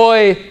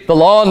destroy the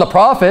law and the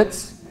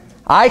prophets.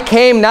 I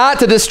came not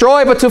to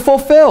destroy, but to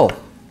fulfill.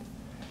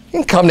 You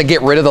didn't come to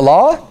get rid of the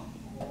law.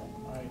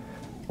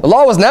 The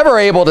law was never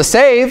able to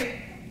save.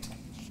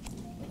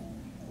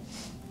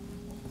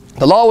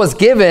 The law was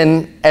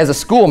given as a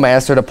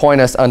schoolmaster to point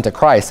us unto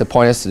Christ, to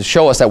point us, to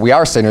show us that we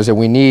are sinners and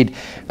we need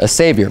a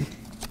Savior.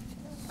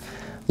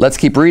 Let's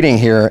keep reading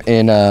here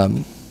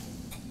in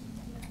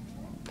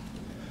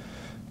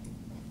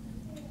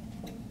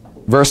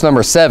verse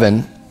number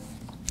 7.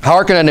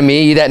 Hearken unto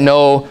me, ye that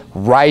know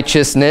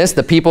righteousness,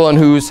 the people in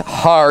whose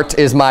heart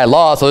is my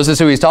law. So this is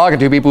who he's talking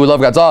to, people who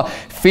love God's law.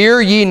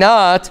 Fear ye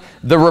not,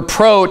 the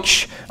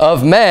reproach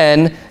of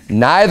men,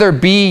 neither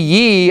be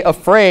ye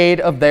afraid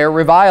of their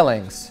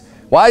revilings.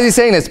 Why is he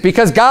saying this?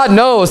 Because God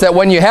knows that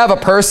when you have a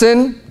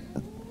person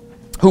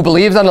who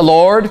believes on the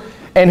Lord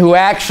and who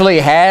actually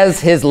has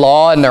his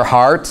law in their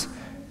heart,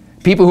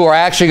 people who are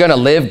actually going to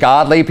live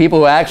godly, people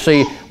who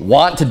actually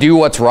want to do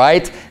what's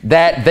right,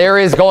 that there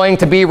is going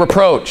to be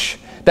reproach,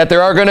 that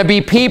there are going to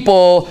be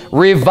people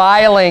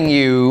reviling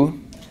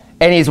you,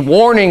 and he's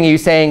warning you,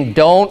 saying,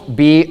 don't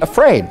be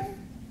afraid.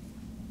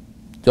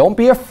 Don't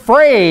be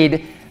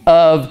afraid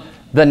of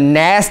the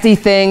nasty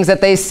things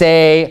that they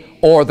say,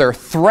 or their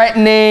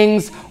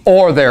threatenings,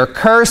 or their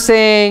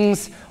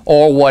cursings,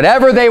 or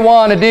whatever they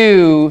want to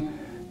do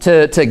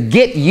to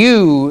get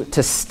you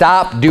to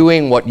stop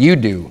doing what you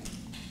do.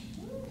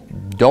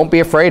 Don't be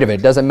afraid of it.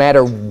 It doesn't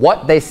matter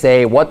what they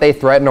say, what they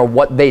threaten, or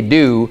what they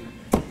do.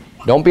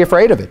 Don't be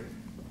afraid of it.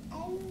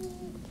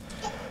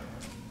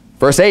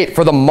 Verse 8,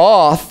 for the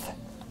moth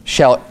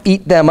shall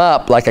eat them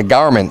up like a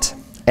garment,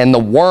 and the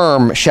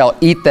worm shall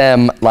eat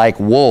them like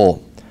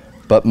wool.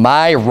 But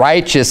my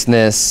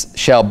righteousness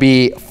shall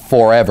be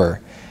forever,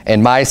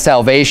 and my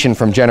salvation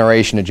from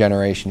generation to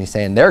generation. He's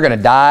saying they're going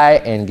to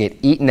die and get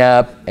eaten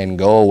up and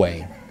go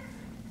away.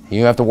 You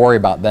don't have to worry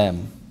about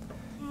them.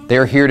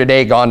 They're here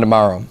today, gone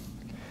tomorrow.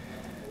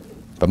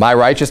 But my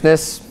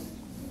righteousness,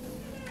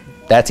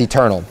 that's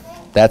eternal.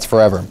 That's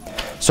forever.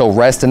 So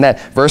rest in that.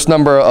 Verse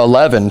number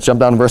 11, jump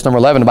down to verse number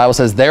 11. The Bible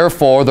says,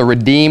 therefore the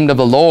redeemed of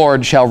the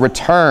Lord shall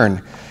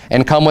return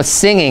and come with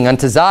singing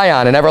unto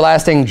Zion, and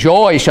everlasting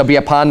joy shall be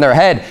upon their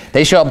head.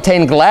 They shall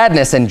obtain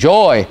gladness and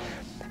joy,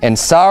 and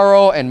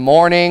sorrow and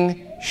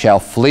mourning shall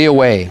flee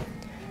away.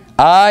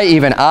 I,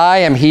 even I,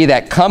 am he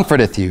that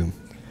comforteth you.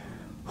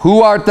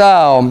 Who art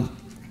thou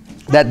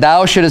that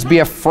thou shouldest be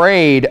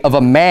afraid of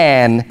a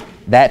man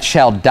that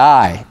shall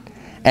die,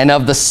 and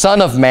of the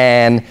Son of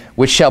Man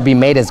which shall be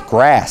made as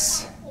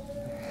grass?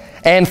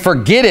 And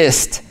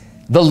forgettest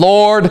the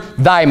Lord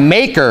thy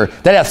Maker,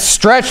 that hath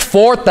stretched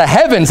forth the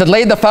heavens and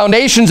laid the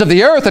foundations of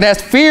the earth, and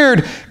hast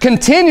feared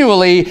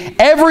continually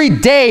every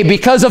day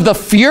because of the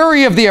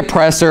fury of the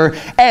oppressor,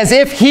 as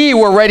if he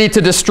were ready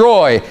to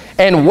destroy.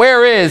 And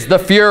where is the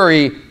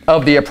fury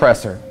of the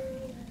oppressor?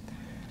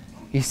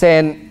 He's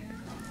saying,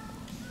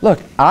 look,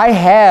 I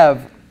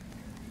have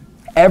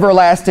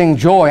everlasting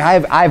joy.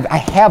 I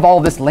have all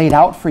this laid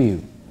out for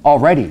you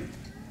already.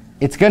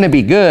 It's going to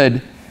be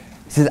good.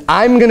 He says,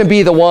 I'm going to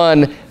be the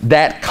one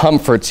that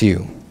comforts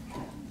you.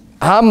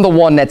 I'm the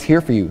one that's here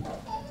for you.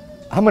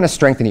 I'm going to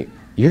strengthen you.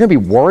 You're going to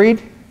be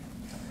worried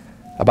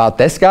about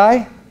this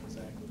guy?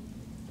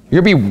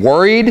 You're going to be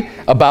worried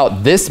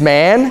about this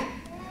man?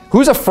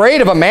 Who's afraid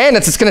of a man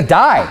that's just going to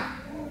die?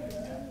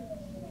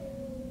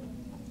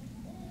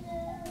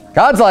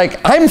 God's like,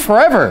 I'm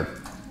forever.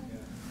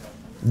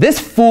 This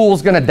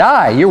fool's going to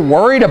die. You're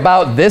worried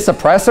about this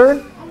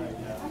oppressor?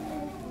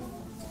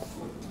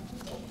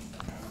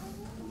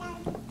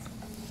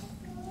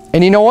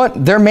 And you know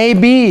what? There may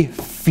be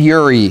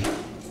fury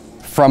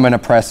from an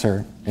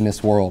oppressor in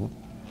this world.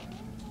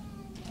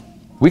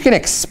 We can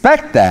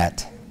expect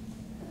that,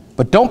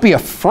 but don't be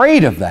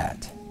afraid of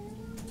that.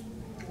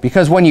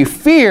 Because when you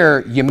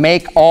fear, you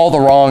make all the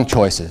wrong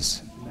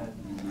choices.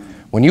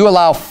 When you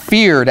allow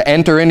fear to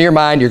enter into your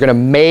mind, you're going to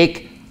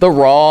make the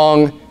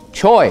wrong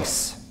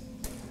choice.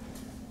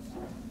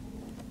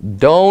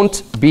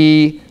 Don't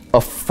be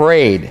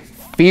afraid.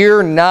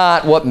 Fear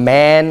not what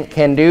man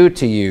can do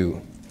to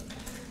you.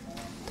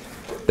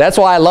 That's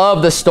why I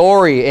love the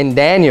story in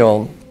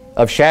Daniel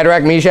of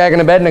Shadrach, Meshach,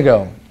 and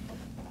Abednego.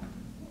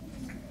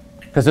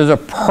 Because those are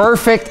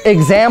perfect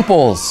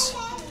examples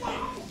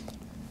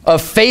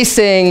of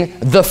facing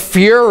the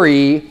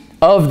fury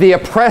of the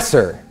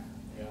oppressor.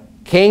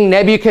 King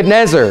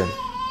Nebuchadnezzar,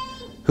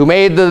 who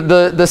made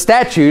the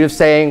statute of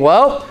saying,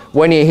 well,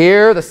 when you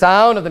hear the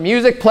sound of the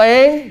music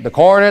playing, the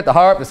cornet, the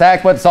harp, the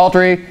sackbut, the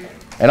psaltery,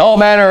 and all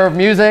manner of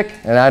music,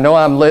 and I know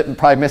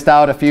probably missed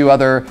out a few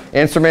other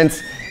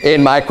instruments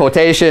in my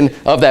quotation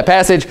of that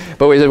passage,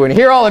 but when you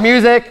hear all the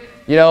music,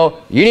 you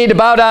know, you need to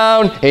bow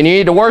down and you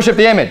need to worship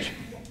the image.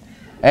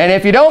 And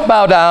if you don't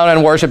bow down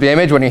and worship the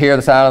image when you hear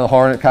the sound of the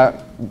horn,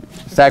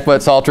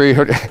 sackbut, psaltery,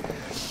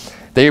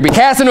 then you'll be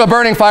cast into a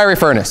burning fiery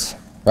furnace,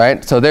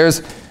 right? So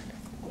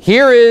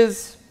here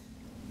is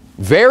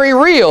very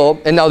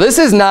real, and now this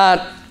is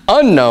not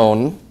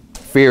unknown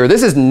fear,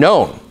 this is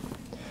known.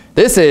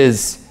 This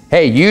is,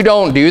 hey, you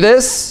don't do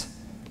this,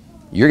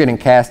 you're getting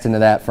cast into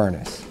that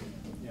furnace.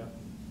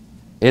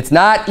 It's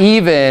not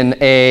even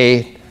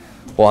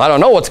well, I don't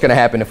know what's going to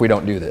happen if we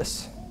don't do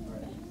this.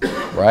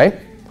 Right?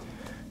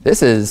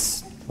 This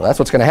is, well, that's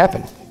what's going to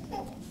happen.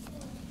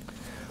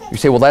 You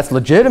say, well, that's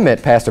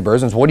legitimate, Pastor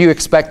Berzins. What do you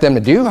expect them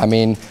to do? I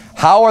mean,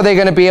 how are they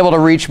going to be able to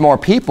reach more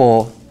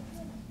people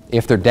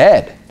if they're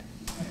dead?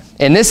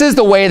 And this is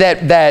the way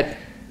that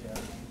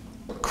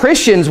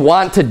Christians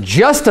want to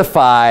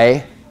justify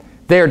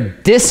their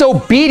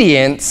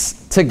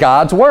disobedience to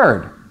God's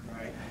word.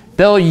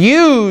 They'll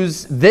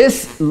use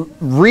this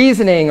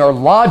reasoning or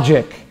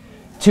logic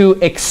to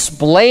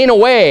explain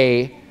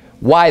away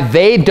why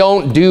they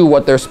don't do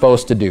what they're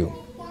supposed to do.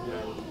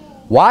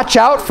 Watch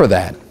out for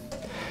that.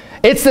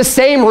 It's the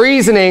same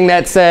reasoning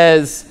that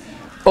says,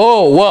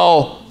 oh,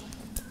 well,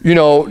 you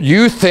know,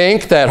 you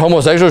think that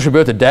homosexuals should be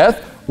put to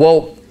death?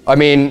 Well, I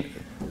mean,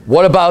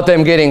 what about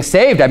them getting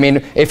saved? I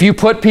mean, if you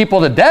put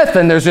people to death,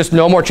 then there's just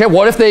no more chance.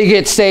 What if they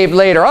get saved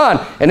later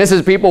on? And this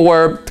is people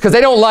where, because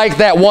they don't like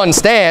that one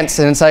stance,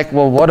 and it's like,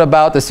 well, what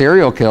about the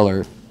serial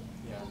killer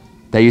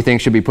that you think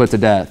should be put to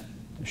death?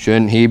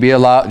 Shouldn't he be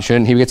allowed?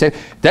 Shouldn't he get saved?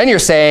 Then you're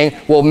saying,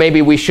 well,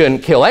 maybe we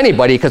shouldn't kill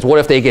anybody because what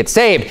if they get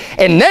saved?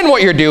 And then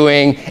what you're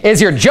doing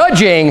is you're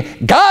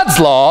judging God's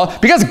law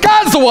because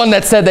God's the one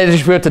that said they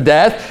should be put to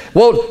death.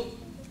 Well,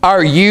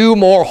 are you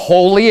more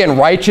holy and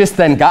righteous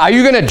than God? Are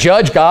you going to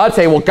judge God?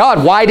 Say, well,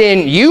 God, why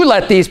didn't you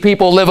let these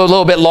people live a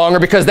little bit longer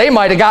because they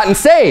might have gotten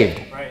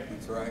saved? Right.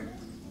 That's right.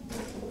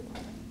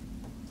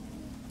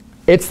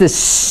 It's this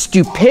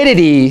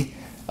stupidity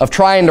of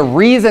trying to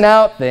reason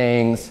out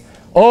things.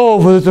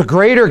 Oh, well, it's a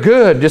greater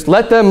good. Just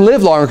let them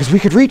live longer because we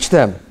could reach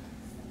them.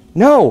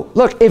 No,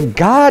 look, if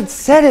God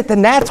said it,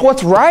 then that's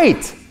what's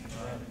right.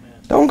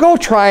 Don't go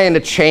trying to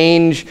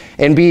change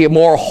and be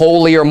more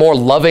holy or more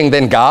loving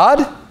than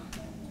God.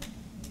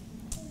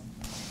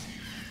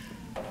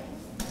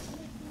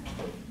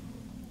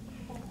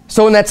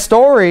 So in that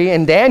story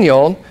in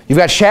Daniel, you've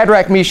got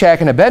Shadrach,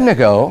 Meshach, and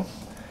Abednego.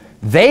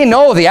 They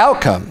know the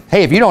outcome.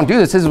 Hey, if you don't do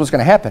this, this is what's going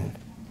to happen.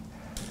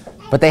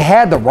 But they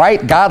had the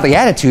right godly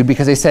attitude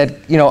because they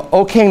said, you know,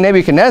 O King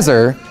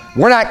Nebuchadnezzar,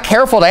 we're not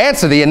careful to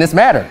answer thee in this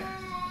matter.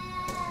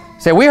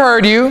 Say, we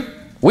heard you.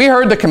 We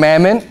heard the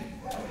commandment.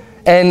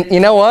 And you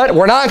know what?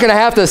 We're not going to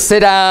have to sit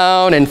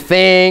down and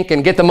think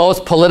and get the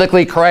most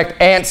politically correct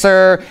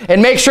answer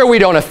and make sure we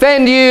don't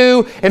offend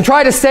you and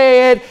try to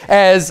say it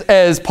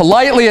as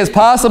politely as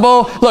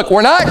possible. Look,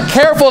 we're not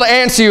careful to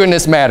answer you in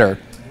this matter.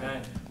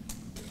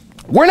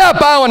 We're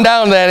not bowing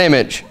down to that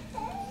image.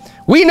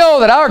 We know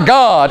that our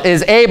God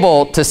is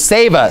able to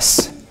save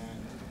us.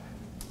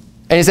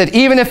 And he said,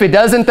 even if he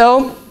doesn't,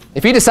 though,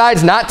 if he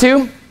decides not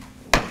to,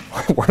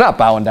 we're not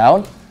bowing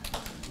down.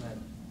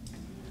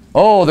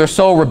 Oh, they're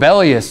so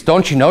rebellious.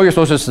 Don't you know you're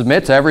supposed to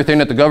submit to everything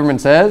that the government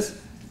says?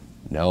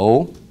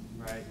 No.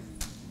 Right.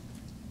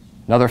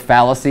 Another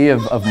fallacy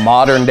of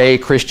modern day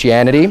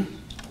Christianity. Right.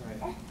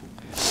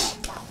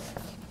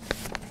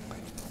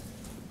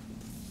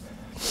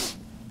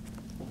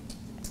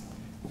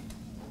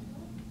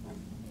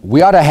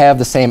 We ought to have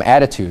the same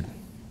attitude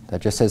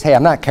that just says, hey,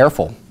 I'm not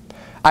careful.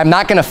 I'm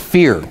not going to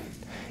fear.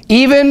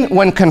 Even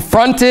when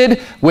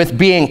confronted with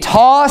being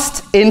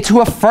tossed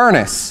into a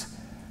furnace,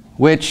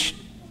 which,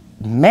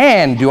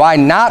 man, do I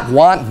not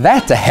want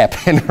that to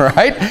happen,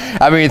 right?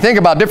 I mean, think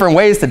about different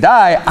ways to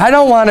die. I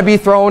don't want to be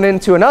thrown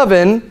into an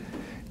oven,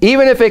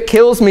 even if it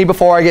kills me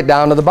before I get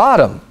down to the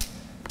bottom.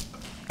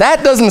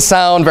 That doesn't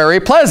sound very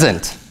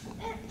pleasant.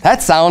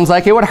 That sounds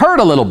like it would hurt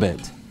a little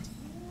bit.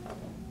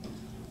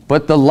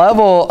 But the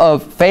level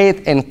of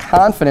faith and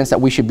confidence that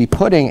we should be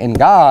putting in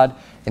God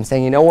and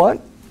saying, you know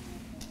what?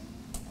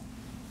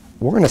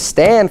 We're going to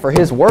stand for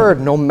his word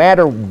no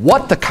matter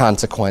what the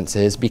consequence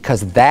is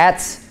because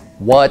that's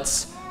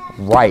what's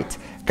right.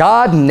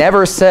 God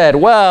never said,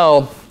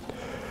 well,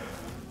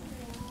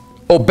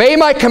 obey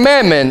my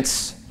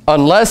commandments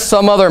unless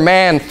some other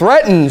man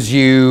threatens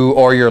you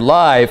or your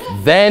life,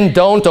 then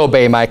don't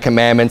obey my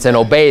commandments and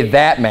obey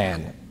that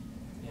man.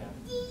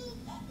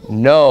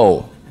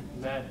 No.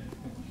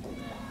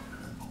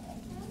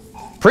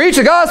 Preach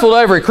the gospel to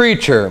every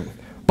creature.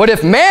 But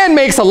if man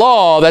makes a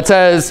law that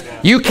says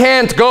you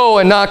can't go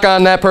and knock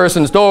on that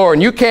person's door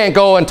and you can't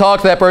go and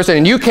talk to that person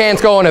and you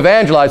can't go and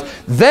evangelize,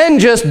 then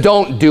just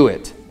don't do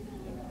it.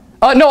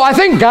 No, I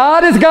think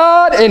God is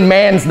God and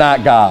man's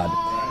not God.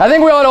 I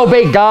think we ought to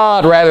obey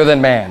God rather than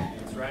man.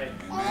 That's right.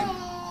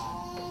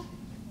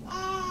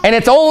 And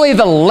it's only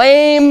the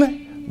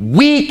lame,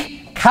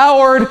 weak,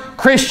 coward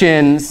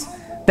Christians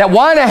that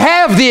want to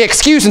have the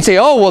excuse and say,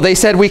 oh, well, they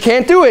said we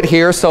can't do it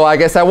here, so I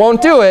guess I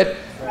won't do it.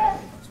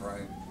 That's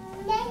right.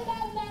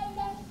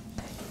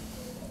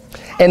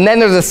 And then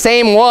there's the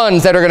same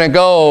ones that are going to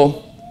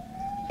go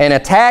and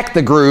attack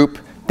the group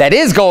that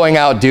is going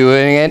out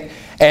doing it,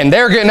 and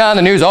they're getting on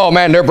the news, oh,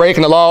 man, they're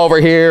breaking the law over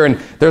here, and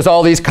there's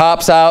all these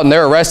cops out, and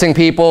they're arresting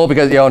people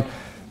because, you know,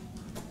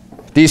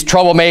 these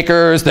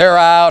troublemakers, they're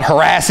out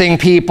harassing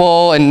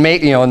people, and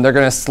and they're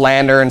going to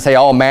slander and say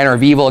all manner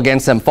of evil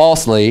against them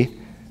falsely.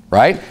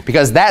 Right?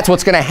 Because that's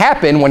what's going to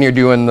happen when you're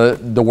doing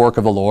the work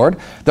of the Lord.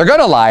 They're going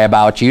to lie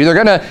about you. They're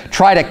going to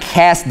try to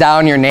cast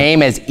down your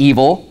name as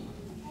evil.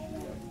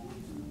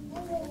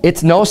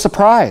 It's no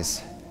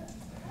surprise.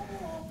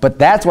 But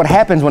that's what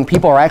happens when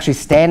people are actually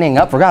standing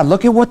up for God.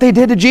 Look at what they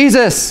did to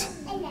Jesus.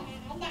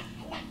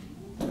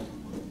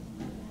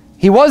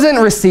 He wasn't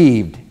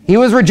received. He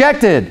was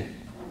rejected.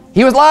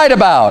 He was lied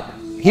about.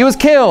 He was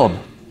killed.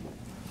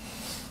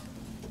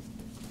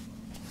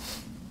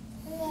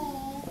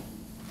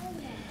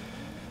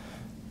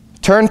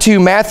 Turn to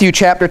Matthew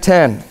chapter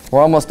 10.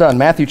 We're almost done.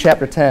 Matthew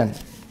chapter 10.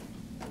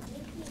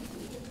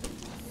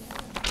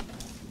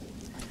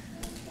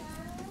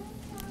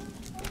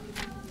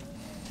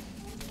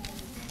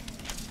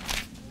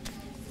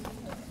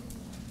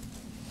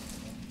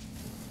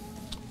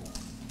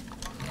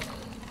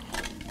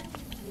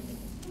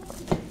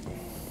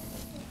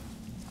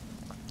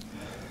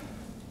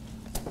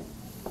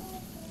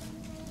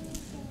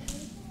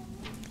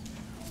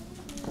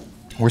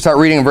 We start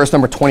reading in verse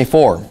number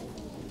 24.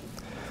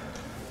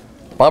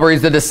 Bible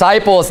reads, the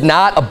disciple is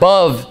not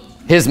above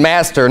his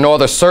master, nor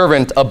the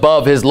servant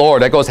above his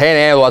Lord. That goes hand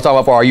in hand with what I was talking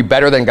about before. Are you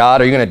better than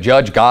God? Are you going to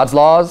judge God's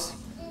laws?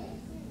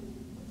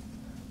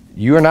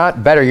 You are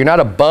not better. You're not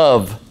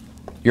above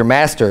your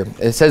master.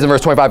 It says in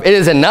verse 25, it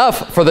is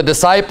enough for the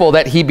disciple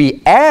that he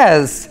be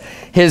as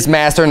his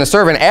master and the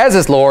servant as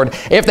his Lord.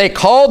 If they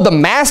called the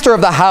master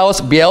of the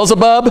house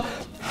Beelzebub,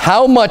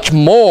 how much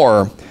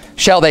more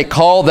shall they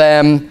call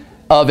them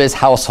of his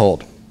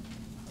household?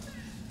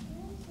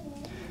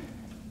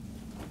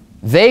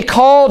 They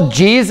called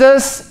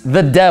Jesus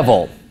the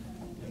devil.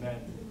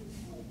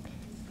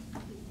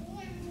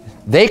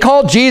 They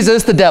called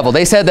Jesus the devil.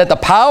 They said that the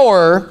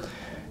power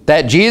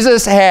that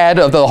Jesus had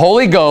of the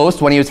Holy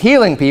Ghost when he was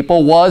healing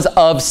people was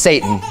of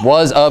Satan,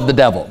 was of the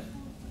devil.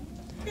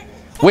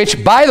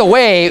 Which, by the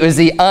way, is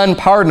the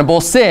unpardonable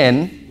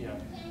sin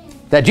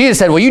that Jesus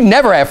said, well, you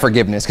never have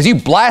forgiveness because you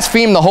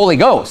blaspheme the Holy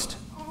Ghost.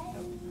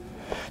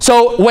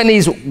 So when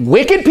these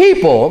wicked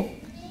people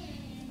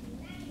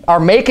are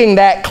making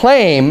that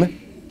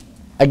claim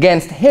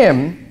against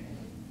him,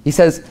 he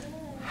says,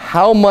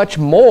 how much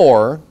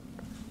more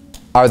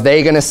are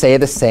they going to say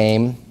the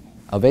same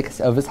of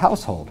his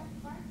household?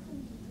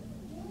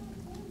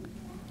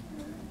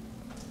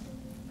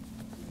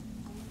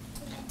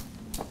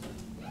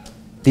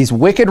 These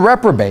wicked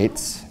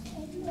reprobates,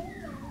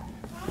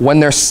 when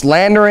they're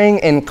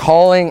slandering and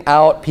calling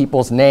out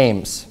people's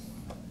names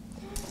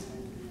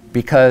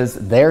because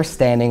they're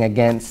standing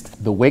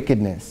against the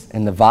wickedness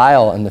and the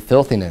vile and the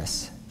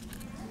filthiness,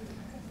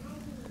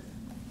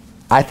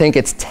 I think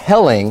it's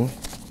telling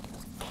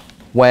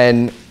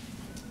when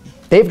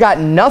they've got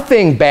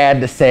nothing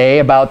bad to say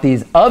about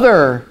these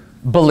other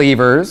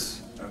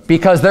believers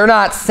because they're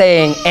not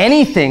saying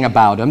anything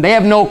about them. They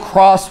have no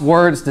cross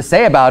words to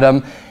say about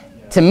them.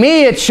 To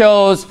me, it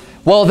shows,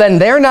 well, then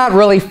they're not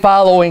really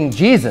following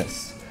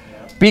Jesus.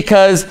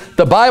 Because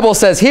the Bible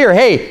says here,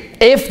 hey,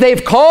 if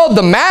they've called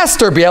the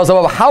master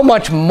Beelzebub, how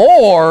much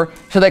more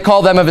should they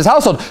call them of his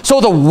household? So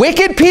the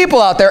wicked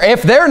people out there,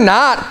 if they're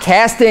not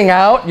casting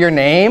out your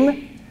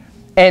name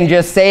and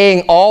just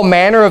saying all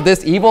manner of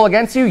this evil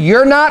against you,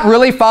 you're not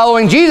really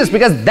following Jesus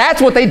because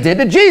that's what they did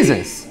to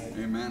Jesus.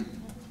 Amen.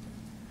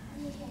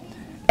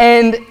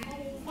 And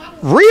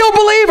real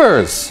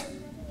believers,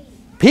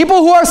 people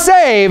who are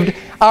saved,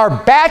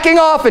 are backing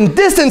off and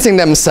distancing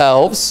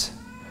themselves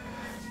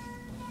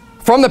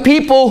from the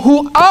people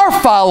who are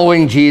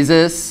following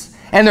Jesus,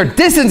 and they're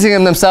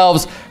distancing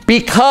themselves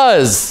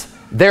because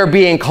they're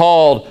being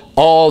called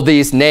all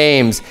these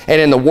names, and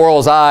in the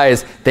world's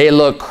eyes, they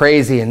look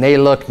crazy and they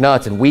look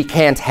nuts, and we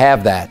can't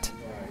have that.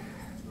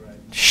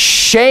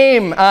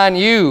 Shame on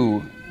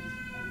you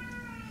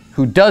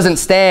who doesn't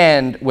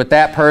stand with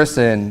that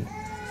person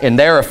in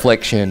their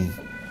affliction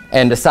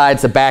and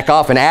decides to back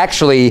off. And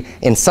actually,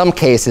 in some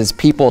cases,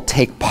 people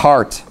take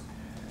part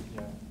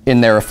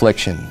in their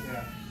affliction.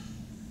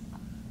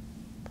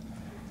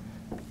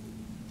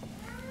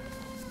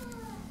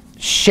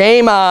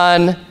 Shame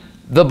on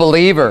the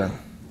believer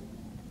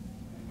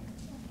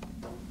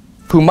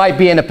who might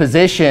be in a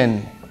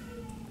position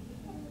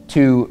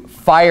to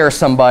fire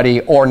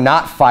somebody or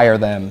not fire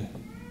them.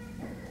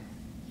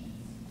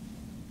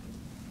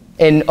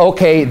 And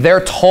okay,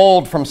 they're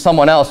told from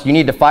someone else, you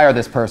need to fire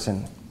this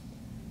person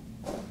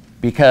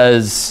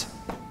because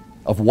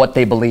of what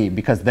they believe,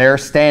 because they're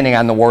standing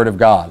on the Word of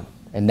God.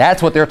 And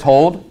that's what they're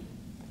told.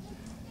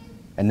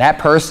 And that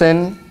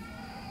person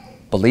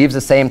believes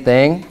the same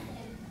thing,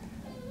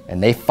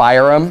 and they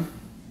fire them.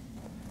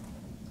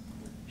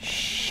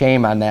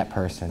 Shame on that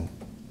person.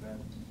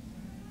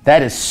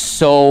 That is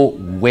so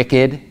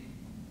wicked.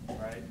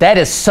 That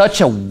is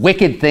such a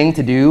wicked thing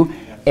to do,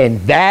 and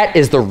that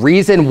is the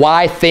reason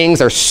why things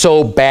are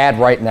so bad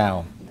right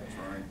now.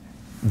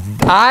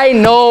 I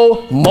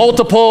know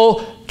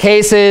multiple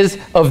cases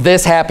of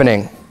this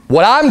happening.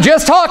 What I'm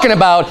just talking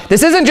about,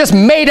 this isn't just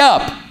made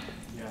up.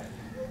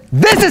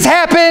 This has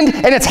happened,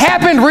 and it's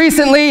happened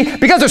recently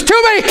because there's too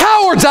many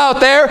cowards out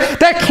there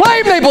that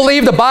claim they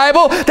believe the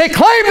Bible, they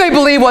claim they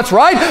believe what's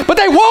right, but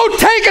they won't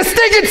take a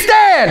stinking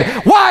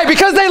stand. Why?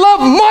 Because they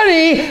love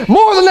money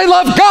more than they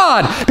love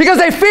God. Because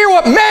they fear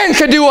what man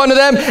could do unto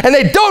them, and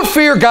they don't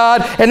fear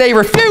God, and they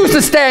refuse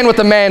to stand with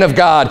the man of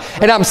God.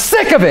 And I'm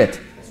sick of it.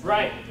 That's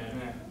right.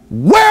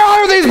 Where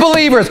are these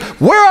believers?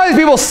 Where are these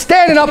people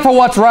standing up for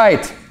what's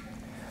right?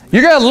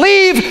 You're going to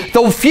leave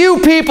the few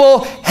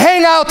people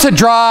hang out to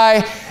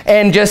dry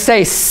and just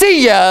say,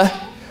 see ya.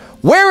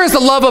 Where is the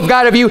love of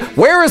God of you?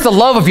 Where is the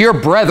love of your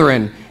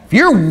brethren? If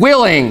you're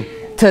willing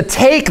to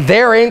take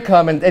their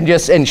income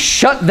and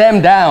shut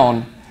them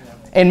down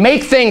and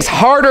make things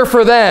harder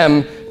for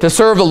them to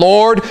serve the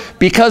Lord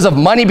because of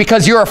money,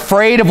 because you're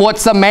afraid of what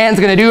some man's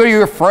going to do, or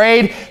you're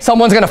afraid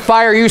someone's going to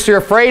fire you, so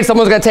you're afraid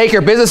someone's going to take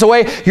your business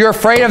away, you're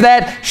afraid of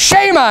that,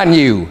 shame on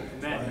you.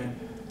 Amen.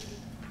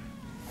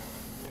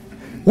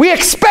 We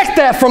expect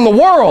that from the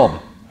world.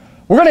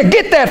 We're going to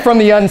get that from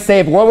the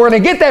unsaved world. We're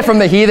going to get that from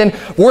the heathen.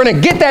 We're going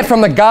to get that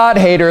from the God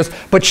haters.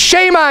 But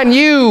shame on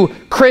you,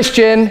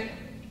 Christian,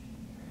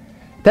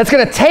 that's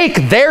going to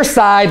take their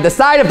side, the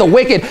side of the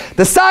wicked,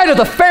 the side of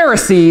the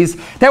Pharisees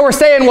that were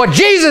saying what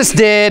Jesus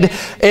did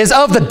is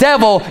of the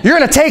devil. You're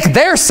going to take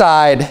their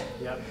side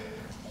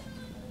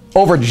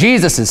over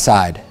Jesus'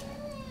 side.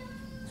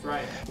 That's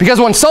right. Because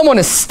when someone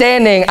is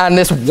standing on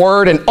this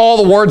word and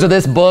all the words of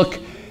this book,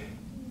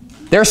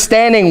 they're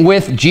standing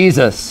with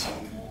Jesus.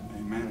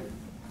 Amen.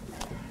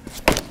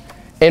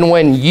 And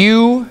when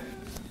you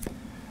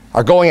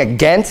are going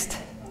against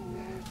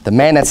the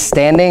man that's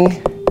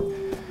standing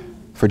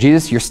for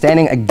Jesus, you're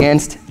standing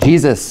against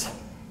Jesus.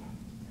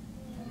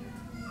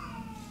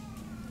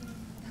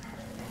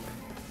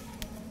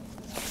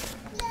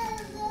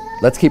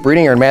 Let's keep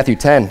reading here in Matthew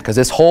 10, because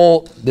this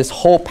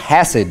whole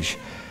passage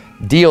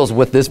deals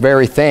with this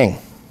very thing.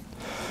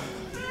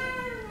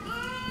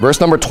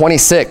 Verse number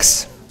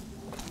 26.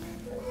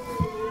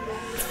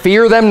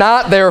 Fear them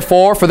not,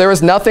 therefore, for there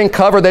is nothing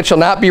covered that shall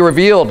not be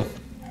revealed,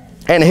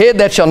 and hid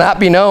that shall not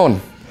be known.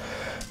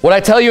 What I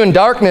tell you in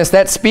darkness,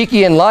 that speak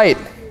ye in light.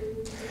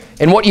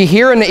 And what ye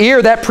hear in the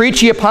ear, that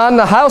preach ye upon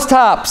the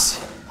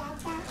housetops.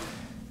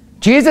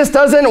 Jesus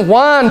doesn't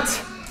want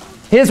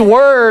his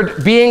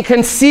word being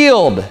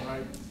concealed.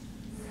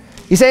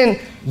 He's saying,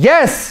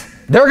 yes,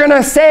 they're going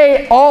to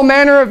say all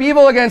manner of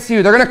evil against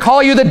you. They're going to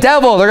call you the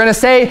devil. They're going to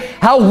say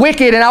how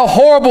wicked and how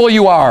horrible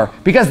you are,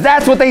 because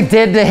that's what they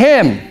did to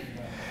him.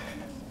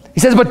 He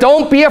says, but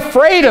don't be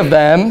afraid of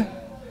them.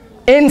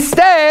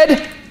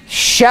 Instead,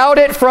 shout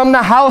it from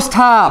the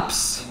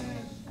housetops.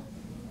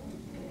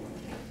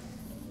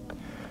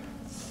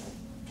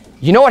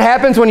 You know what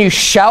happens when you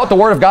shout the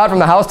word of God from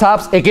the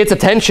housetops? It gets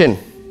attention.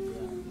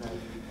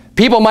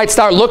 People might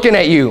start looking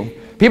at you.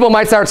 People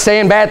might start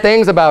saying bad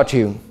things about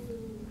you.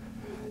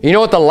 You know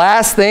what the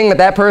last thing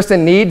that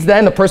person needs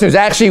then? The person who's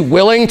actually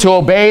willing to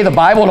obey the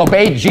Bible and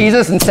obey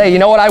Jesus and say, you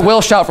know what, I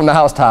will shout from the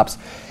housetops,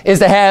 is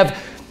to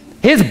have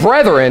his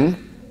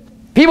brethren,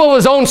 people of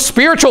his own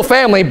spiritual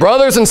family,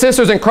 brothers and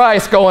sisters in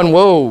Christ, going,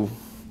 whoa,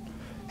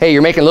 hey,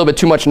 you're making a little bit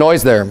too much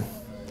noise there.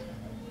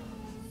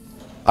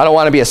 I don't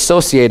want to be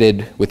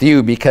associated with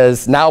you,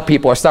 because now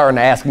people are starting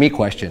to ask me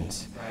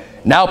questions.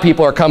 Now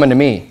people are coming to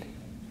me.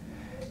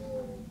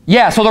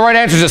 Yeah, so the right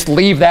answer is just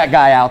leave that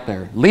guy out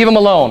there. Leave him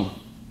alone.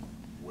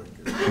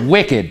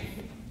 Wicked.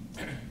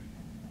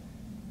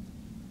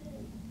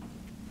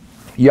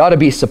 You ought to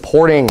be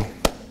supporting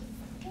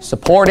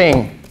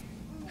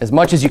as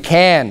much as you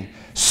can.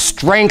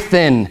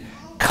 Strengthen,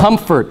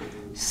 comfort,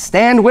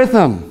 stand with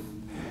them.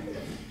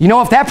 You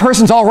know, if that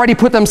person's already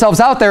put themselves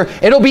out there,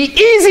 it'll be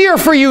easier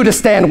for you to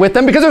stand with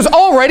them, because there's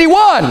already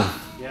one.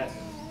 Yes.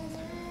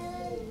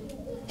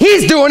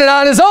 He's doing it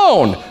on his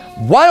own.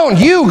 Why don't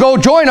you go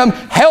join him,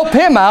 help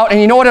him out, and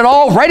you know what? It'll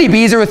already be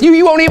easier with you.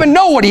 You won't even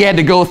know what he had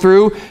to go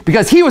through,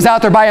 because he was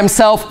out there by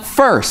himself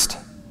first.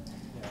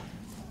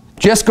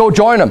 Just go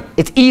join him.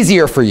 It's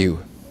easier for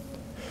you.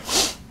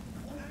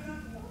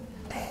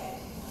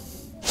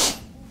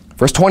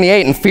 Verse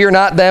 28, and fear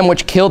not them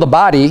which kill the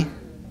body,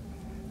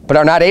 but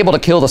are not able to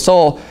kill the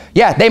soul.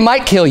 Yeah, they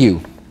might kill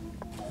you.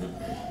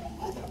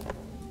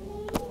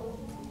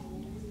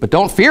 But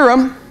don't fear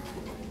him.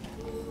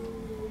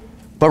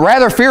 But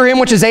rather fear him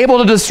which is able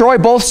to destroy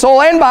both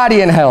soul and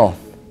body in hell.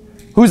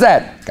 Who's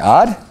that?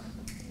 God.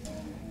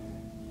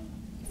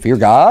 Fear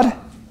God.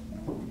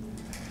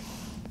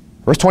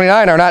 Verse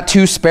 29, are not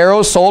 2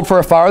 sparrows sold for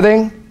a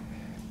farthing?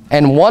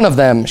 And one of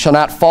them shall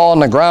not fall on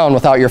the ground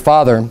without your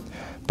Father.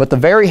 But the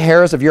very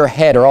hairs of your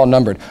head are all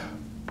numbered.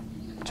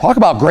 Talk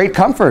about great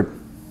comfort.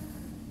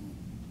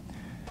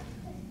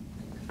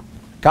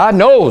 God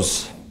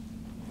knows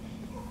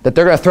that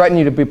they're going to threaten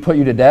you to put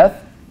you to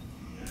death,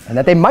 and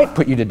that they might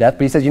put you to death,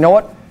 but he says, you know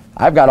what?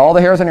 I've got all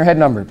the hairs on your head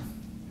numbered.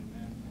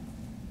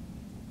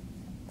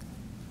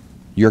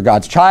 You're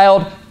God's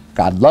child.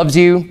 God loves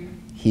you.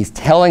 He's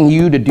telling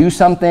you to do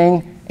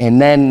something,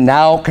 and then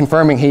now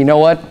confirming, hey, you know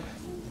what?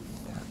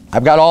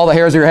 I've got all the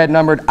hairs of your head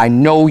numbered. I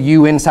know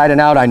you inside and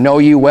out. I know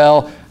you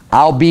well.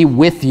 I'll be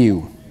with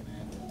you.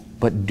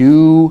 But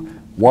do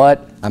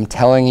what I'm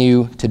telling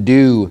you to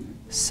do,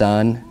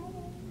 son.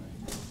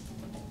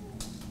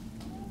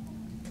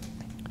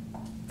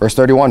 Verse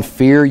 31,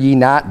 fear ye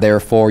not,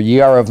 therefore, ye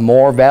are of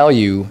more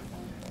value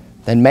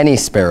than many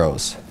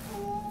sparrows.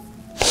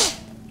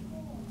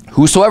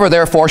 Whosoever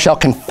therefore shall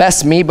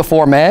confess me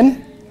before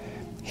men,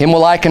 him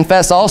will I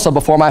confess also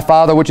before my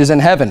Father which is in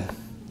heaven.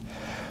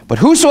 But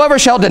whosoever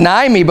shall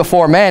deny me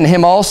before men,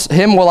 him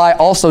will I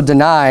also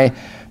deny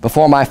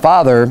before my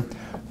Father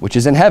which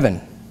is in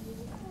heaven.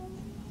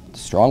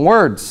 Strong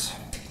words.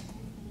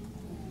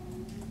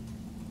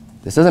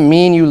 This doesn't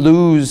mean you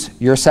lose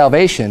your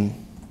salvation,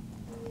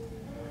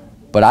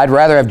 but I'd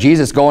rather have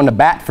Jesus going to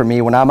bat for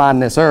me when I'm on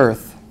this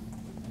earth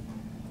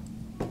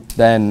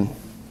than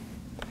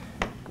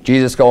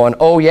Jesus going,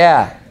 oh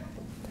yeah,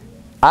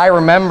 I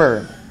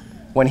remember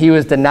when he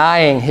was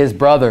denying his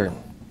brother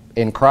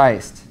in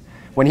Christ,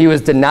 when he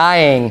was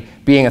denying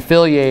being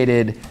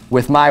affiliated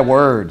with my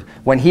word,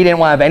 when he didn't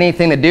want to have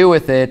anything to do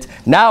with it.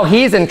 Now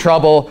he's in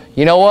trouble.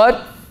 You know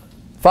what,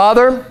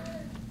 Father?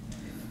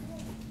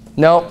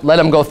 No, let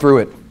him go through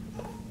it.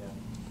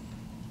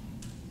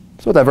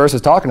 That's what that verse is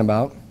talking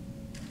about.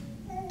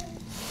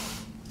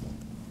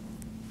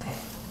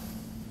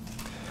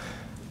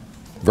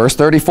 Verse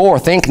 34,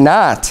 think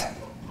not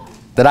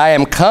that I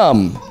am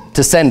come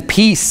to send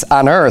peace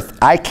on earth.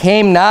 I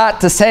came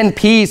not to send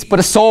peace, but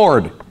a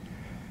sword.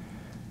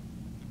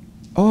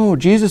 Oh,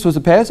 Jesus was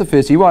a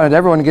pacifist. He wanted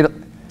everyone to get...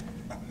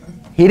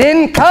 He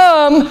didn't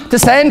come to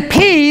send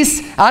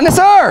peace on this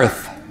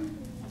earth.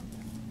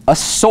 A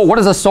sword. What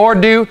does a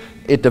sword do?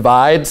 It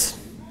divides.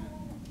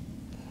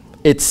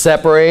 It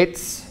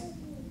separates.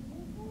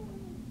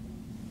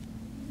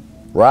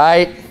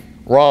 Right,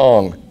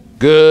 wrong,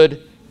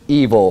 good,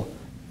 evil.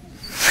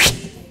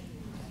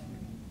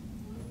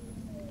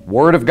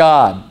 Word of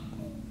God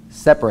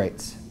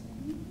separates.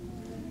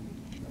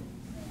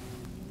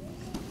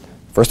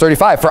 Verse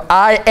 35, for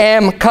I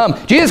am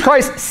come. Jesus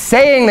Christ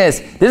saying this.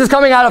 This is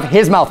coming out of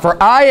his mouth.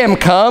 For I am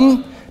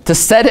come to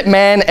set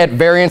man at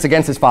variance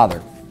against his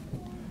Father.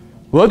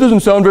 Well, that doesn't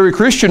sound very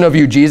Christian of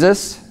you,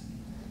 Jesus.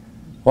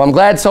 Well, I'm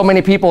glad so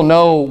many people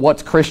know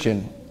what's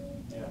Christian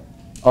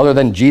other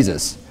than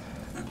Jesus.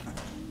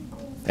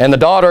 And the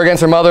daughter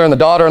against her mother, and the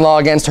daughter-in-law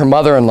against her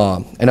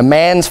mother-in-law. And a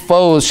man's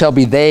foes shall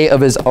be they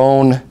of his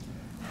own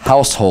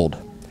household.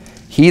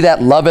 He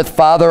that loveth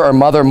father or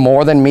mother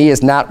more than me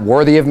is not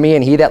worthy of me,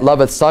 and he that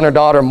loveth son or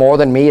daughter more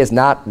than me is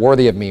not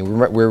worthy of me.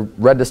 We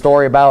read the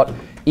story about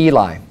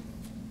Eli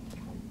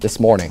this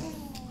morning.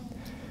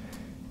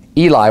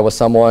 Eli was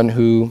someone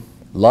who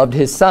loved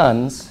his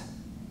sons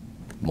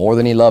more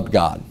than he loved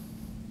God.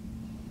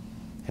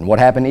 And what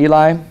happened to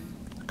Eli?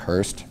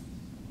 Cursed,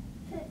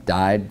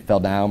 died,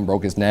 fell down,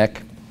 broke his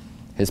neck.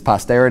 His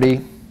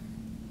posterity,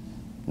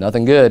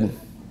 nothing good,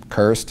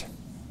 cursed.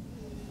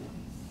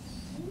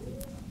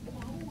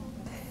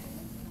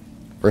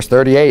 Verse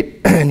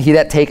 38, and he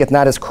that taketh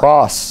not his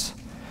cross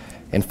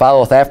and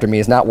followeth after me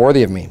is not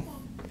worthy of me.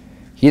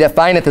 He that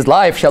findeth his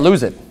life shall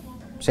lose it.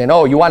 Saying,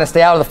 oh, you want to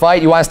stay out of the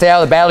fight? You want to stay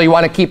out of the battle? You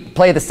want to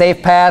play the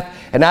safe path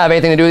and not have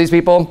anything to do with these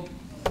people?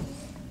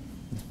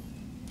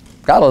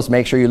 God will just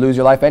make sure you lose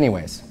your life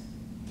anyways.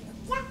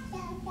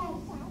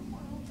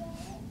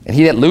 And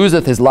he that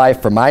loseth his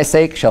life for my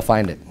sake shall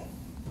find it.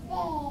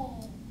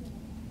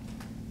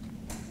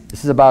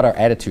 This is about our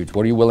attitudes.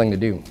 What are you willing to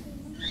do?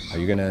 Are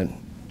you going to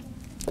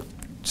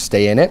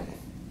stay in it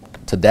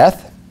to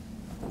death?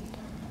 Or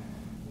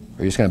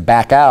are you just going to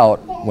back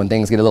out when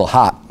things get a little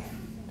hot?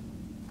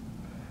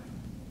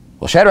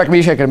 Well, Shadrach,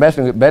 Meshach, and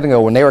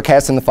Abednego, when they were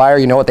cast in the fire,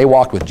 you know what? They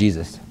walked with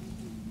Jesus.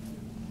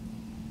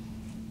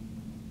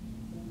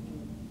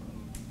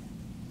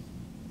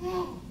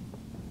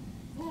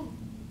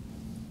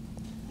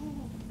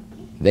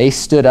 They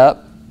stood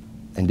up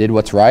and did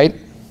what's right,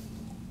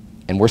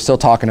 and we're still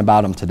talking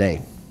about them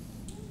today.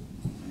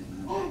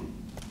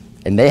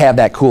 And they have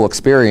that cool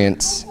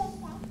experience,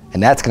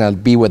 and that's going to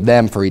be with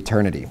them for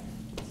eternity.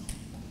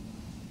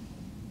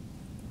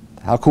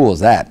 How cool is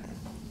that?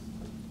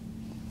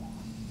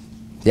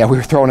 Yeah, we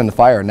were thrown in the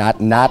fire.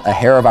 Not a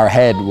hair of our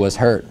head was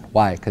hurt.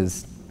 Why?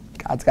 Because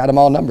God's got them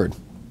all numbered.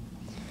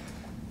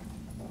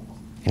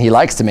 And he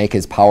likes to make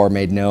his power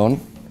made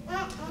known.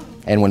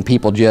 And when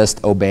people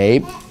just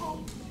obey,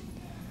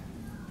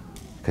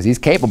 because he's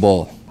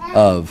capable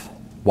of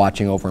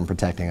watching over and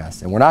protecting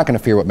us. And we're not going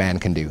to fear what man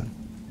can do.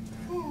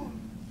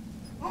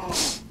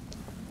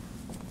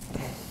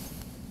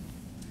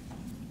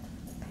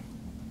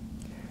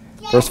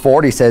 Verse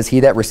 40 says, he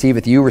that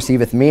receiveth you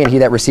receiveth me, and he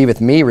that receiveth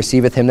me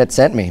receiveth him that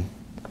sent me.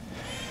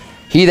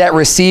 He that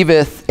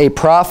receiveth a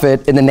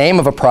prophet in the name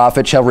of a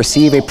prophet shall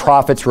receive a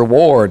prophet's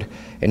reward.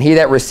 And he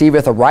that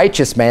receiveth a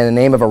righteous man in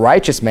the name of a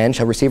righteous man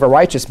shall receive a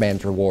righteous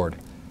man's reward.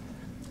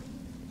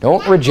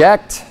 Don't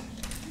reject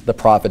the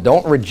prophet.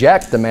 Don't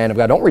reject the man of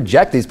God. Don't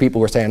reject these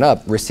people who are standing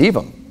up. Receive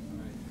them.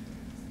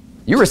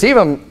 You receive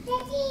them,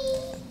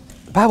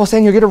 the Bible's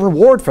saying you'll get a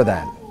reward for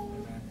that.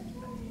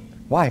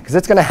 Why? Because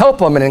it's going to help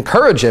them and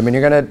encourage them, and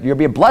you'll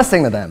be a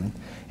blessing to them.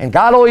 And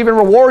God will even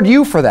reward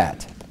you for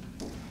that.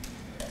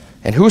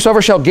 And whosoever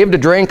shall give to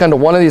drink unto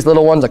one of these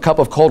little ones a cup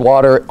of cold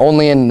water,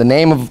 only in the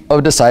name of a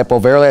disciple,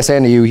 verily I say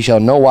unto you, he shall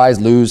no wise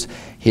lose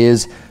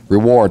his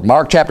reward.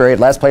 Mark chapter 8,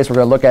 last place we're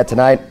going to look at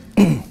tonight.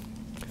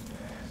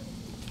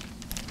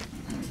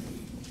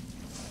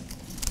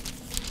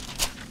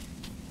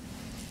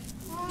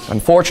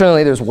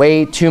 Unfortunately, there's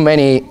way too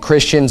many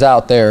Christians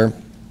out there.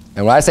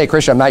 And when I say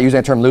Christian, I'm not using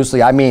that term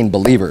loosely. I mean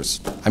believers.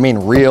 I mean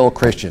real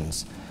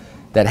Christians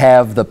that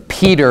have the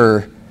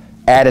Peter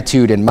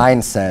attitude and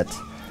mindset,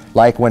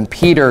 like when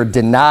Peter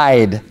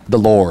denied the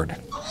Lord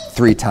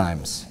 3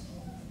 times.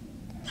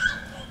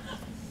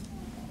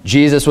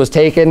 Jesus was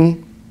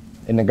taken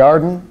in the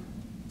garden,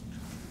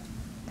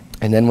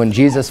 and then when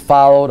Jesus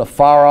followed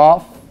afar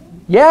off,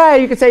 yeah,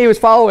 you could say he was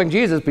following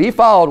Jesus, but he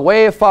followed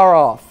way far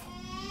off.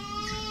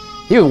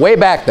 He was way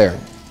back there.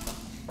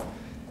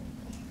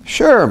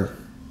 Sure,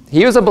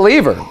 he was a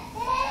believer.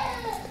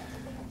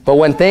 But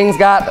when things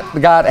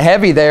got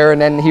heavy there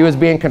and then he was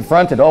being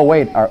confronted, oh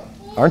wait,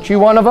 aren't you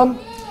one of them?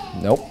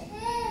 Nope.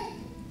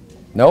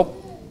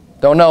 Nope.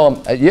 Don't know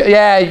him.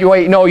 Yeah,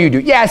 wait, no you do.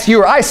 Yes, you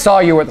were. I saw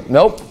you with them.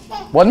 Nope.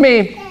 Wasn't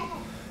me.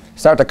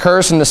 start to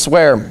curse and to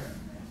swear.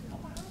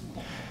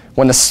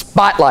 When the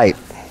spotlight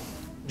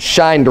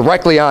shined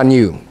directly on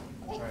you.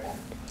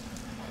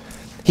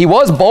 He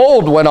was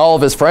bold when all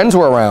of his friends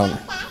were around.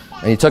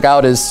 And he took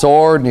out his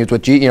sword and he was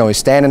with he's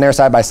standing there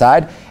side by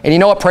side. And you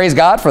know what? Praise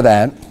God for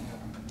that.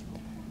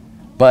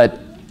 But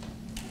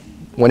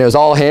when it was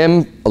all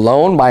him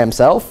alone by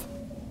himself,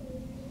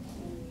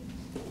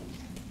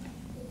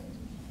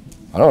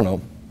 I don't know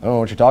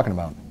what you're talking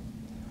about.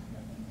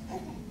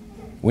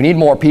 We need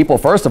more people,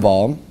 first of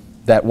all,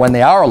 that when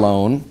they are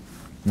alone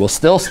will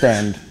still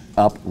stand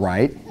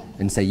upright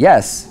and say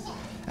yes.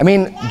 I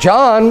mean,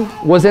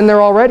 John was in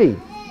there already.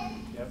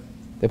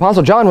 The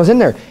Apostle John was in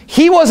there.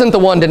 He wasn't the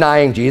one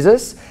denying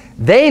Jesus.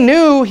 They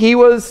knew he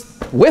was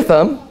with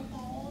them.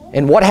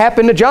 And what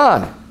happened to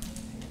John?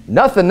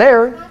 Nothing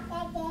there.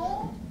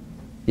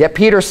 Yet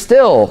Peter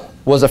still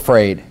was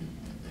afraid.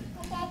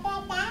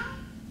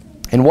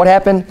 And what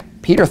happened?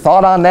 Peter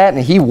thought on that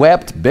and he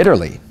wept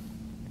bitterly.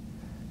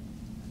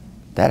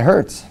 That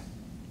hurts.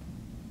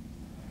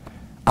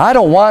 I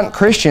don't want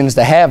Christians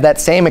to have that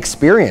same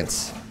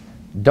experience.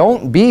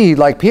 Don't be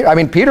like Peter. I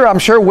mean, Peter, I'm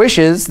sure,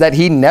 wishes that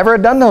he never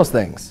had done those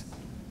things.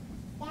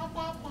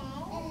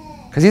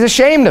 Because he's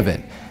ashamed of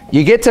it.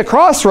 You get to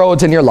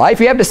crossroads in your life.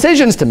 You have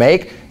decisions to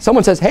make.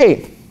 Someone says,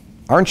 hey,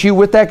 aren't you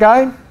with that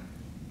guy?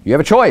 You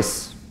have a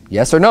choice.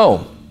 Yes or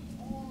no.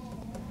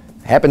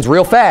 It happens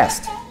real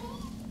fast.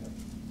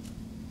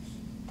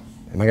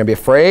 Am I going to be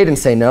afraid and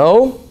say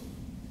no?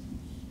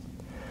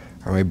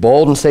 Or am I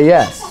bold and say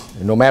yes?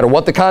 And no matter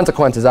what the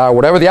consequences are,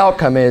 whatever the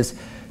outcome is,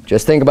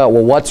 just think about,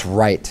 well, what's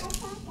right?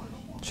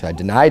 Should I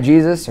deny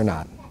Jesus or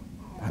not?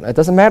 It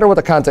doesn't matter what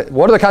the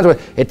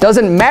consequences. It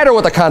doesn't matter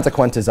what the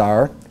consequences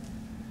are.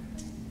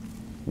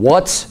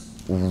 What's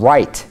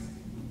right?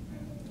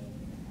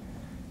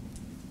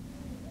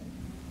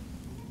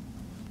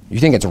 You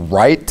think it's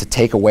right to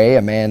take away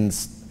a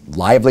man's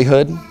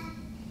livelihood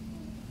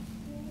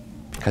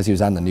because he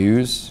was on the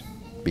news,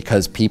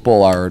 because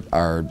people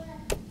are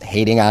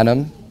hating on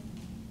him,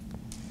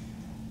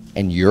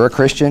 and you're a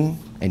Christian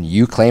and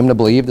you claim to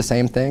believe the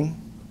same thing?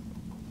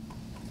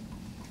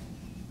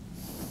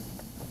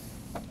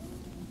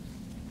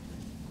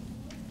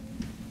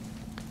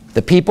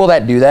 The people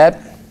that do that,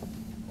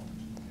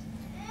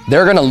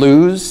 they're going to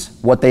lose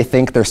what they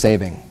think they're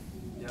saving.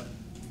 Yep.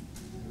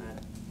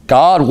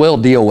 God will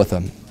deal with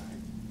them.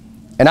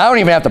 And I don't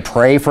even have to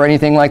pray for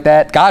anything like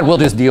that. God will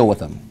just deal with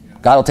them.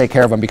 God will take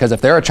care of them, because if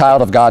they're a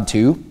child of God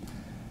too,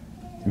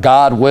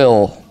 God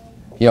will,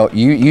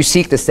 you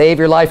seek to save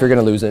your life, you're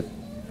going to lose it.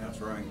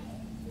 That's right.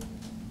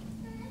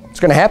 It's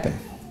going to happen.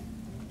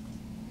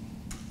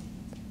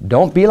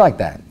 Don't be like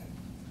that.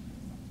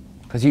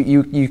 Because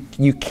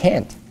you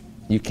can't.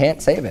 You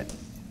can't save it.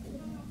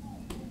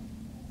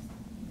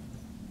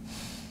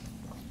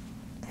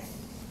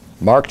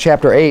 Mark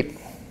chapter 8.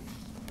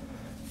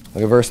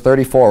 Look at verse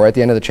 34, right at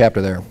the end of the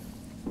chapter there.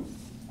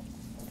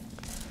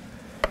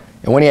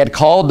 And when he had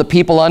called the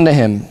people unto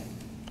him,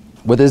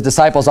 with his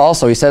disciples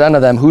also, he said unto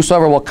them,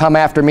 whosoever will come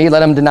after me,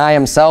 let him deny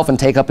himself and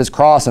take up his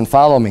cross and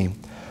follow me.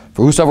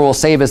 For whosoever will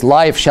save his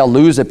life shall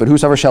lose it, but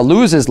whosoever shall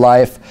lose his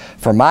life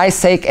for my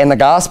sake and the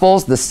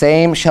gospel's, the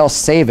same shall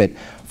save it.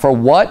 For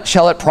what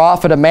shall it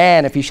profit a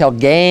man if he shall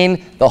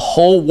gain the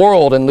whole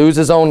world and lose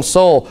his own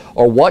soul?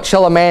 Or what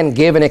shall a man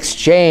give in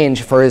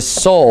exchange for his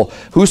soul?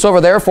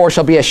 Whosoever therefore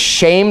shall be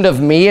ashamed of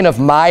me and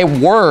of my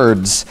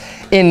words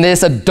in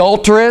this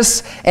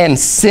adulterous and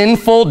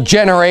sinful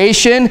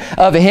generation,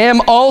 of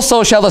him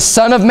also shall the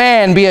Son of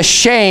Man be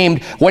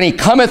ashamed when he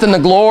cometh in the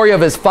glory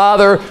of his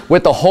Father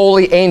with the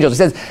holy angels. He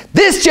says,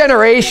 this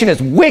generation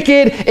is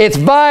wicked, it's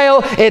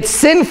vile, it's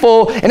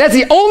sinful, and that's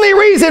the only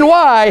reason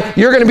why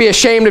you're going to be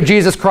ashamed of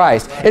Jesus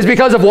Christ, is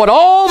because of what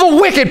all the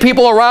wicked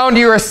people around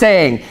you are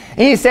saying.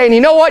 And he's saying,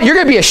 you know what? You're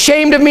going to be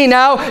ashamed of me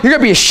now. You're going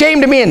to be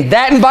ashamed of me in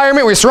that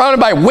environment where you're surrounded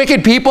by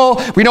wicked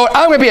people. You know what?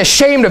 I'm going to be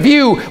ashamed of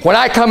you when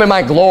I come in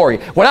my glory,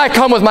 when I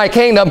come with my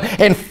kingdom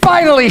and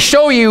finally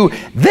show you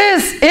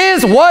this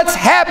is what's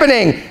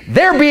happening.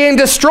 They're being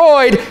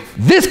destroyed.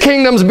 This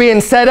kingdom's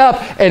being set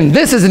up, and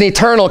this is an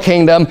eternal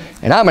kingdom.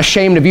 And I'm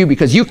ashamed of you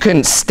because you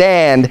couldn't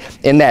stand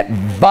in that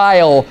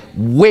vile,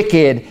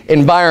 wicked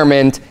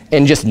environment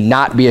and just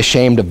not be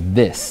ashamed of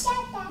this.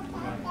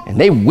 And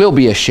they will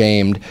be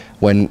ashamed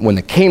when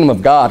the kingdom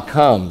of God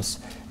comes.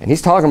 And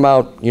he's talking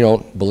about,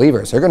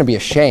 believers. They're going to be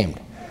ashamed.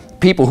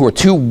 People who are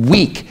too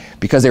weak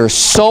because they're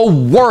so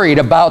worried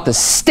about the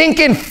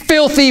stinking,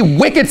 filthy,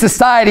 wicked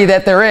society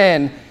that they're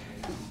in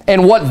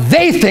and what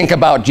they think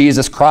about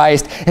Jesus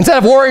Christ instead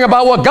of worrying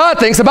about what God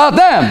thinks about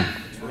them.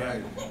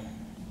 Right.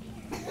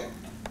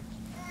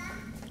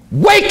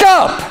 Wake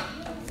up!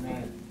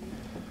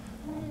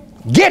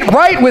 Get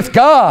right with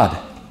God.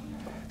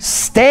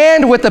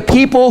 Stand with the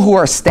people who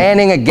are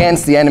standing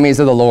against the enemies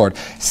of the Lord.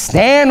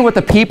 Stand with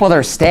the people that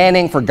are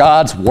standing for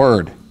God's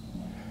word.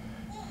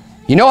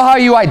 You know how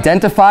you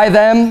identify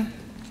them?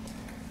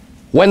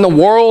 When the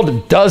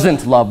world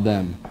doesn't love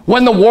them.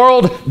 When the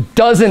world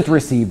doesn't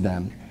receive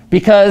them.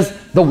 Because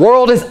the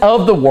world is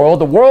of the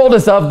world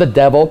is of the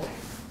devil.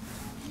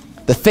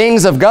 The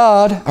things of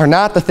God are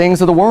not the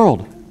things of the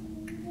world.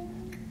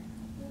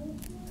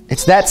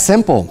 It's that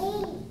simple.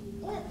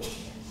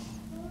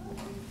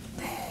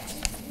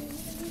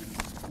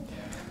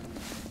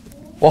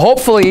 Well,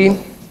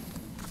 hopefully,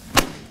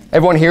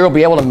 everyone here will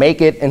be able to make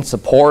it and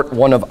support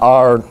one of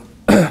our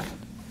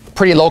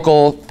pretty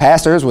local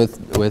pastors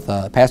with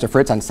Pastor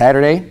Fritz on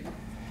Saturday.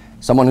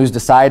 Someone who's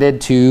decided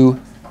to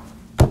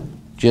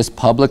just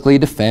publicly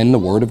defend the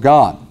Word of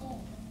God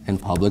and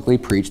publicly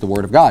preach the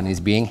Word of God, and he's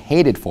being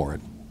hated for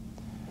it.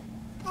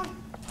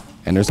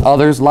 And there's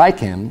others like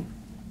him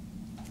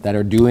that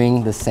are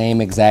doing the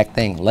same exact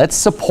thing. Let's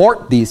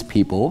support these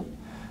people.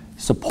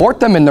 Support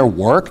them in their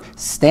work.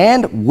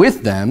 Stand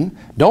with them.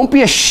 Don't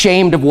be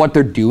ashamed of what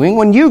they're doing.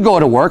 When you go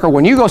to work or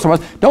when you go somewhere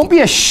else, don't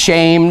be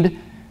ashamed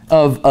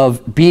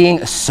of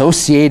being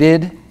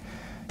associated,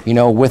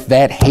 with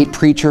that hate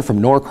preacher from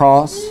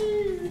Norcross.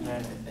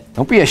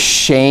 Don't be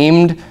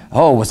ashamed.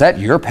 Oh, was that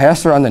your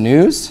pastor on the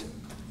news?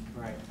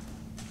 Right.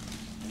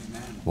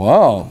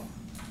 Whoa.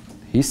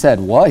 He said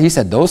what? He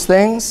said those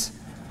things?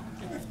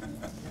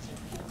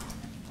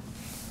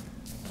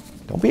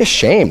 Don't be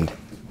ashamed.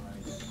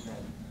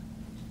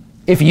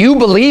 If you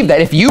believe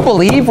that, if you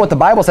believe what the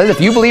Bible says, if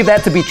you believe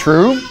that to be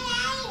true,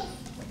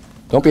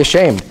 don't be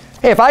ashamed.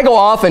 Hey, if I go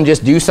off and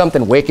just do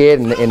something wicked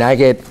and I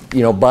get,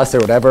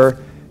 busted or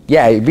whatever,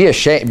 yeah, be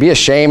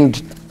ashamed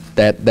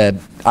that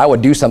I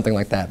would do something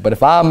like that. But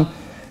if I'm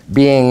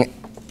being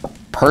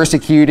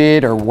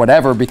persecuted or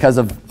whatever because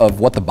of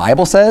what the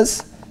Bible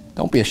says,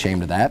 don't be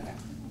ashamed of that.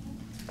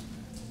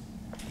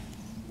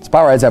 Let's bow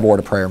our heads, have a word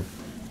of prayer.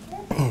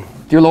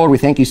 Dear Lord, we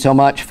thank you so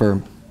much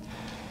for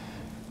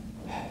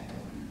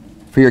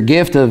your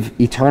gift of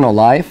eternal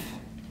life.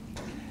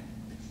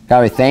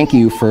 God, we thank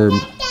you for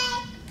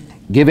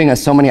giving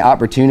us so many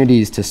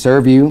opportunities to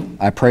serve you.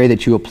 I pray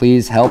that you will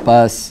please help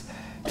us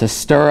to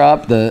stir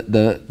up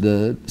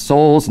the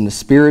souls and the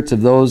spirits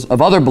of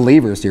other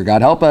believers, dear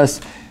God. Help us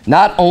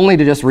not only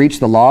to just reach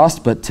the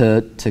lost, but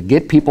to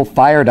get people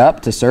fired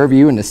up to serve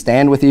you and to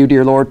stand with you,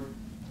 dear Lord.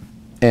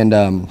 And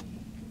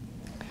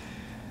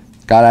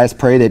God, I just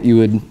pray that you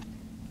would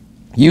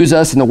use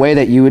us in the way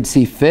that you would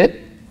see fit,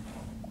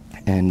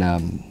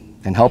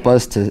 and help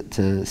us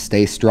to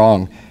stay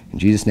strong. In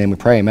Jesus' name we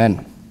pray,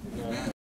 amen.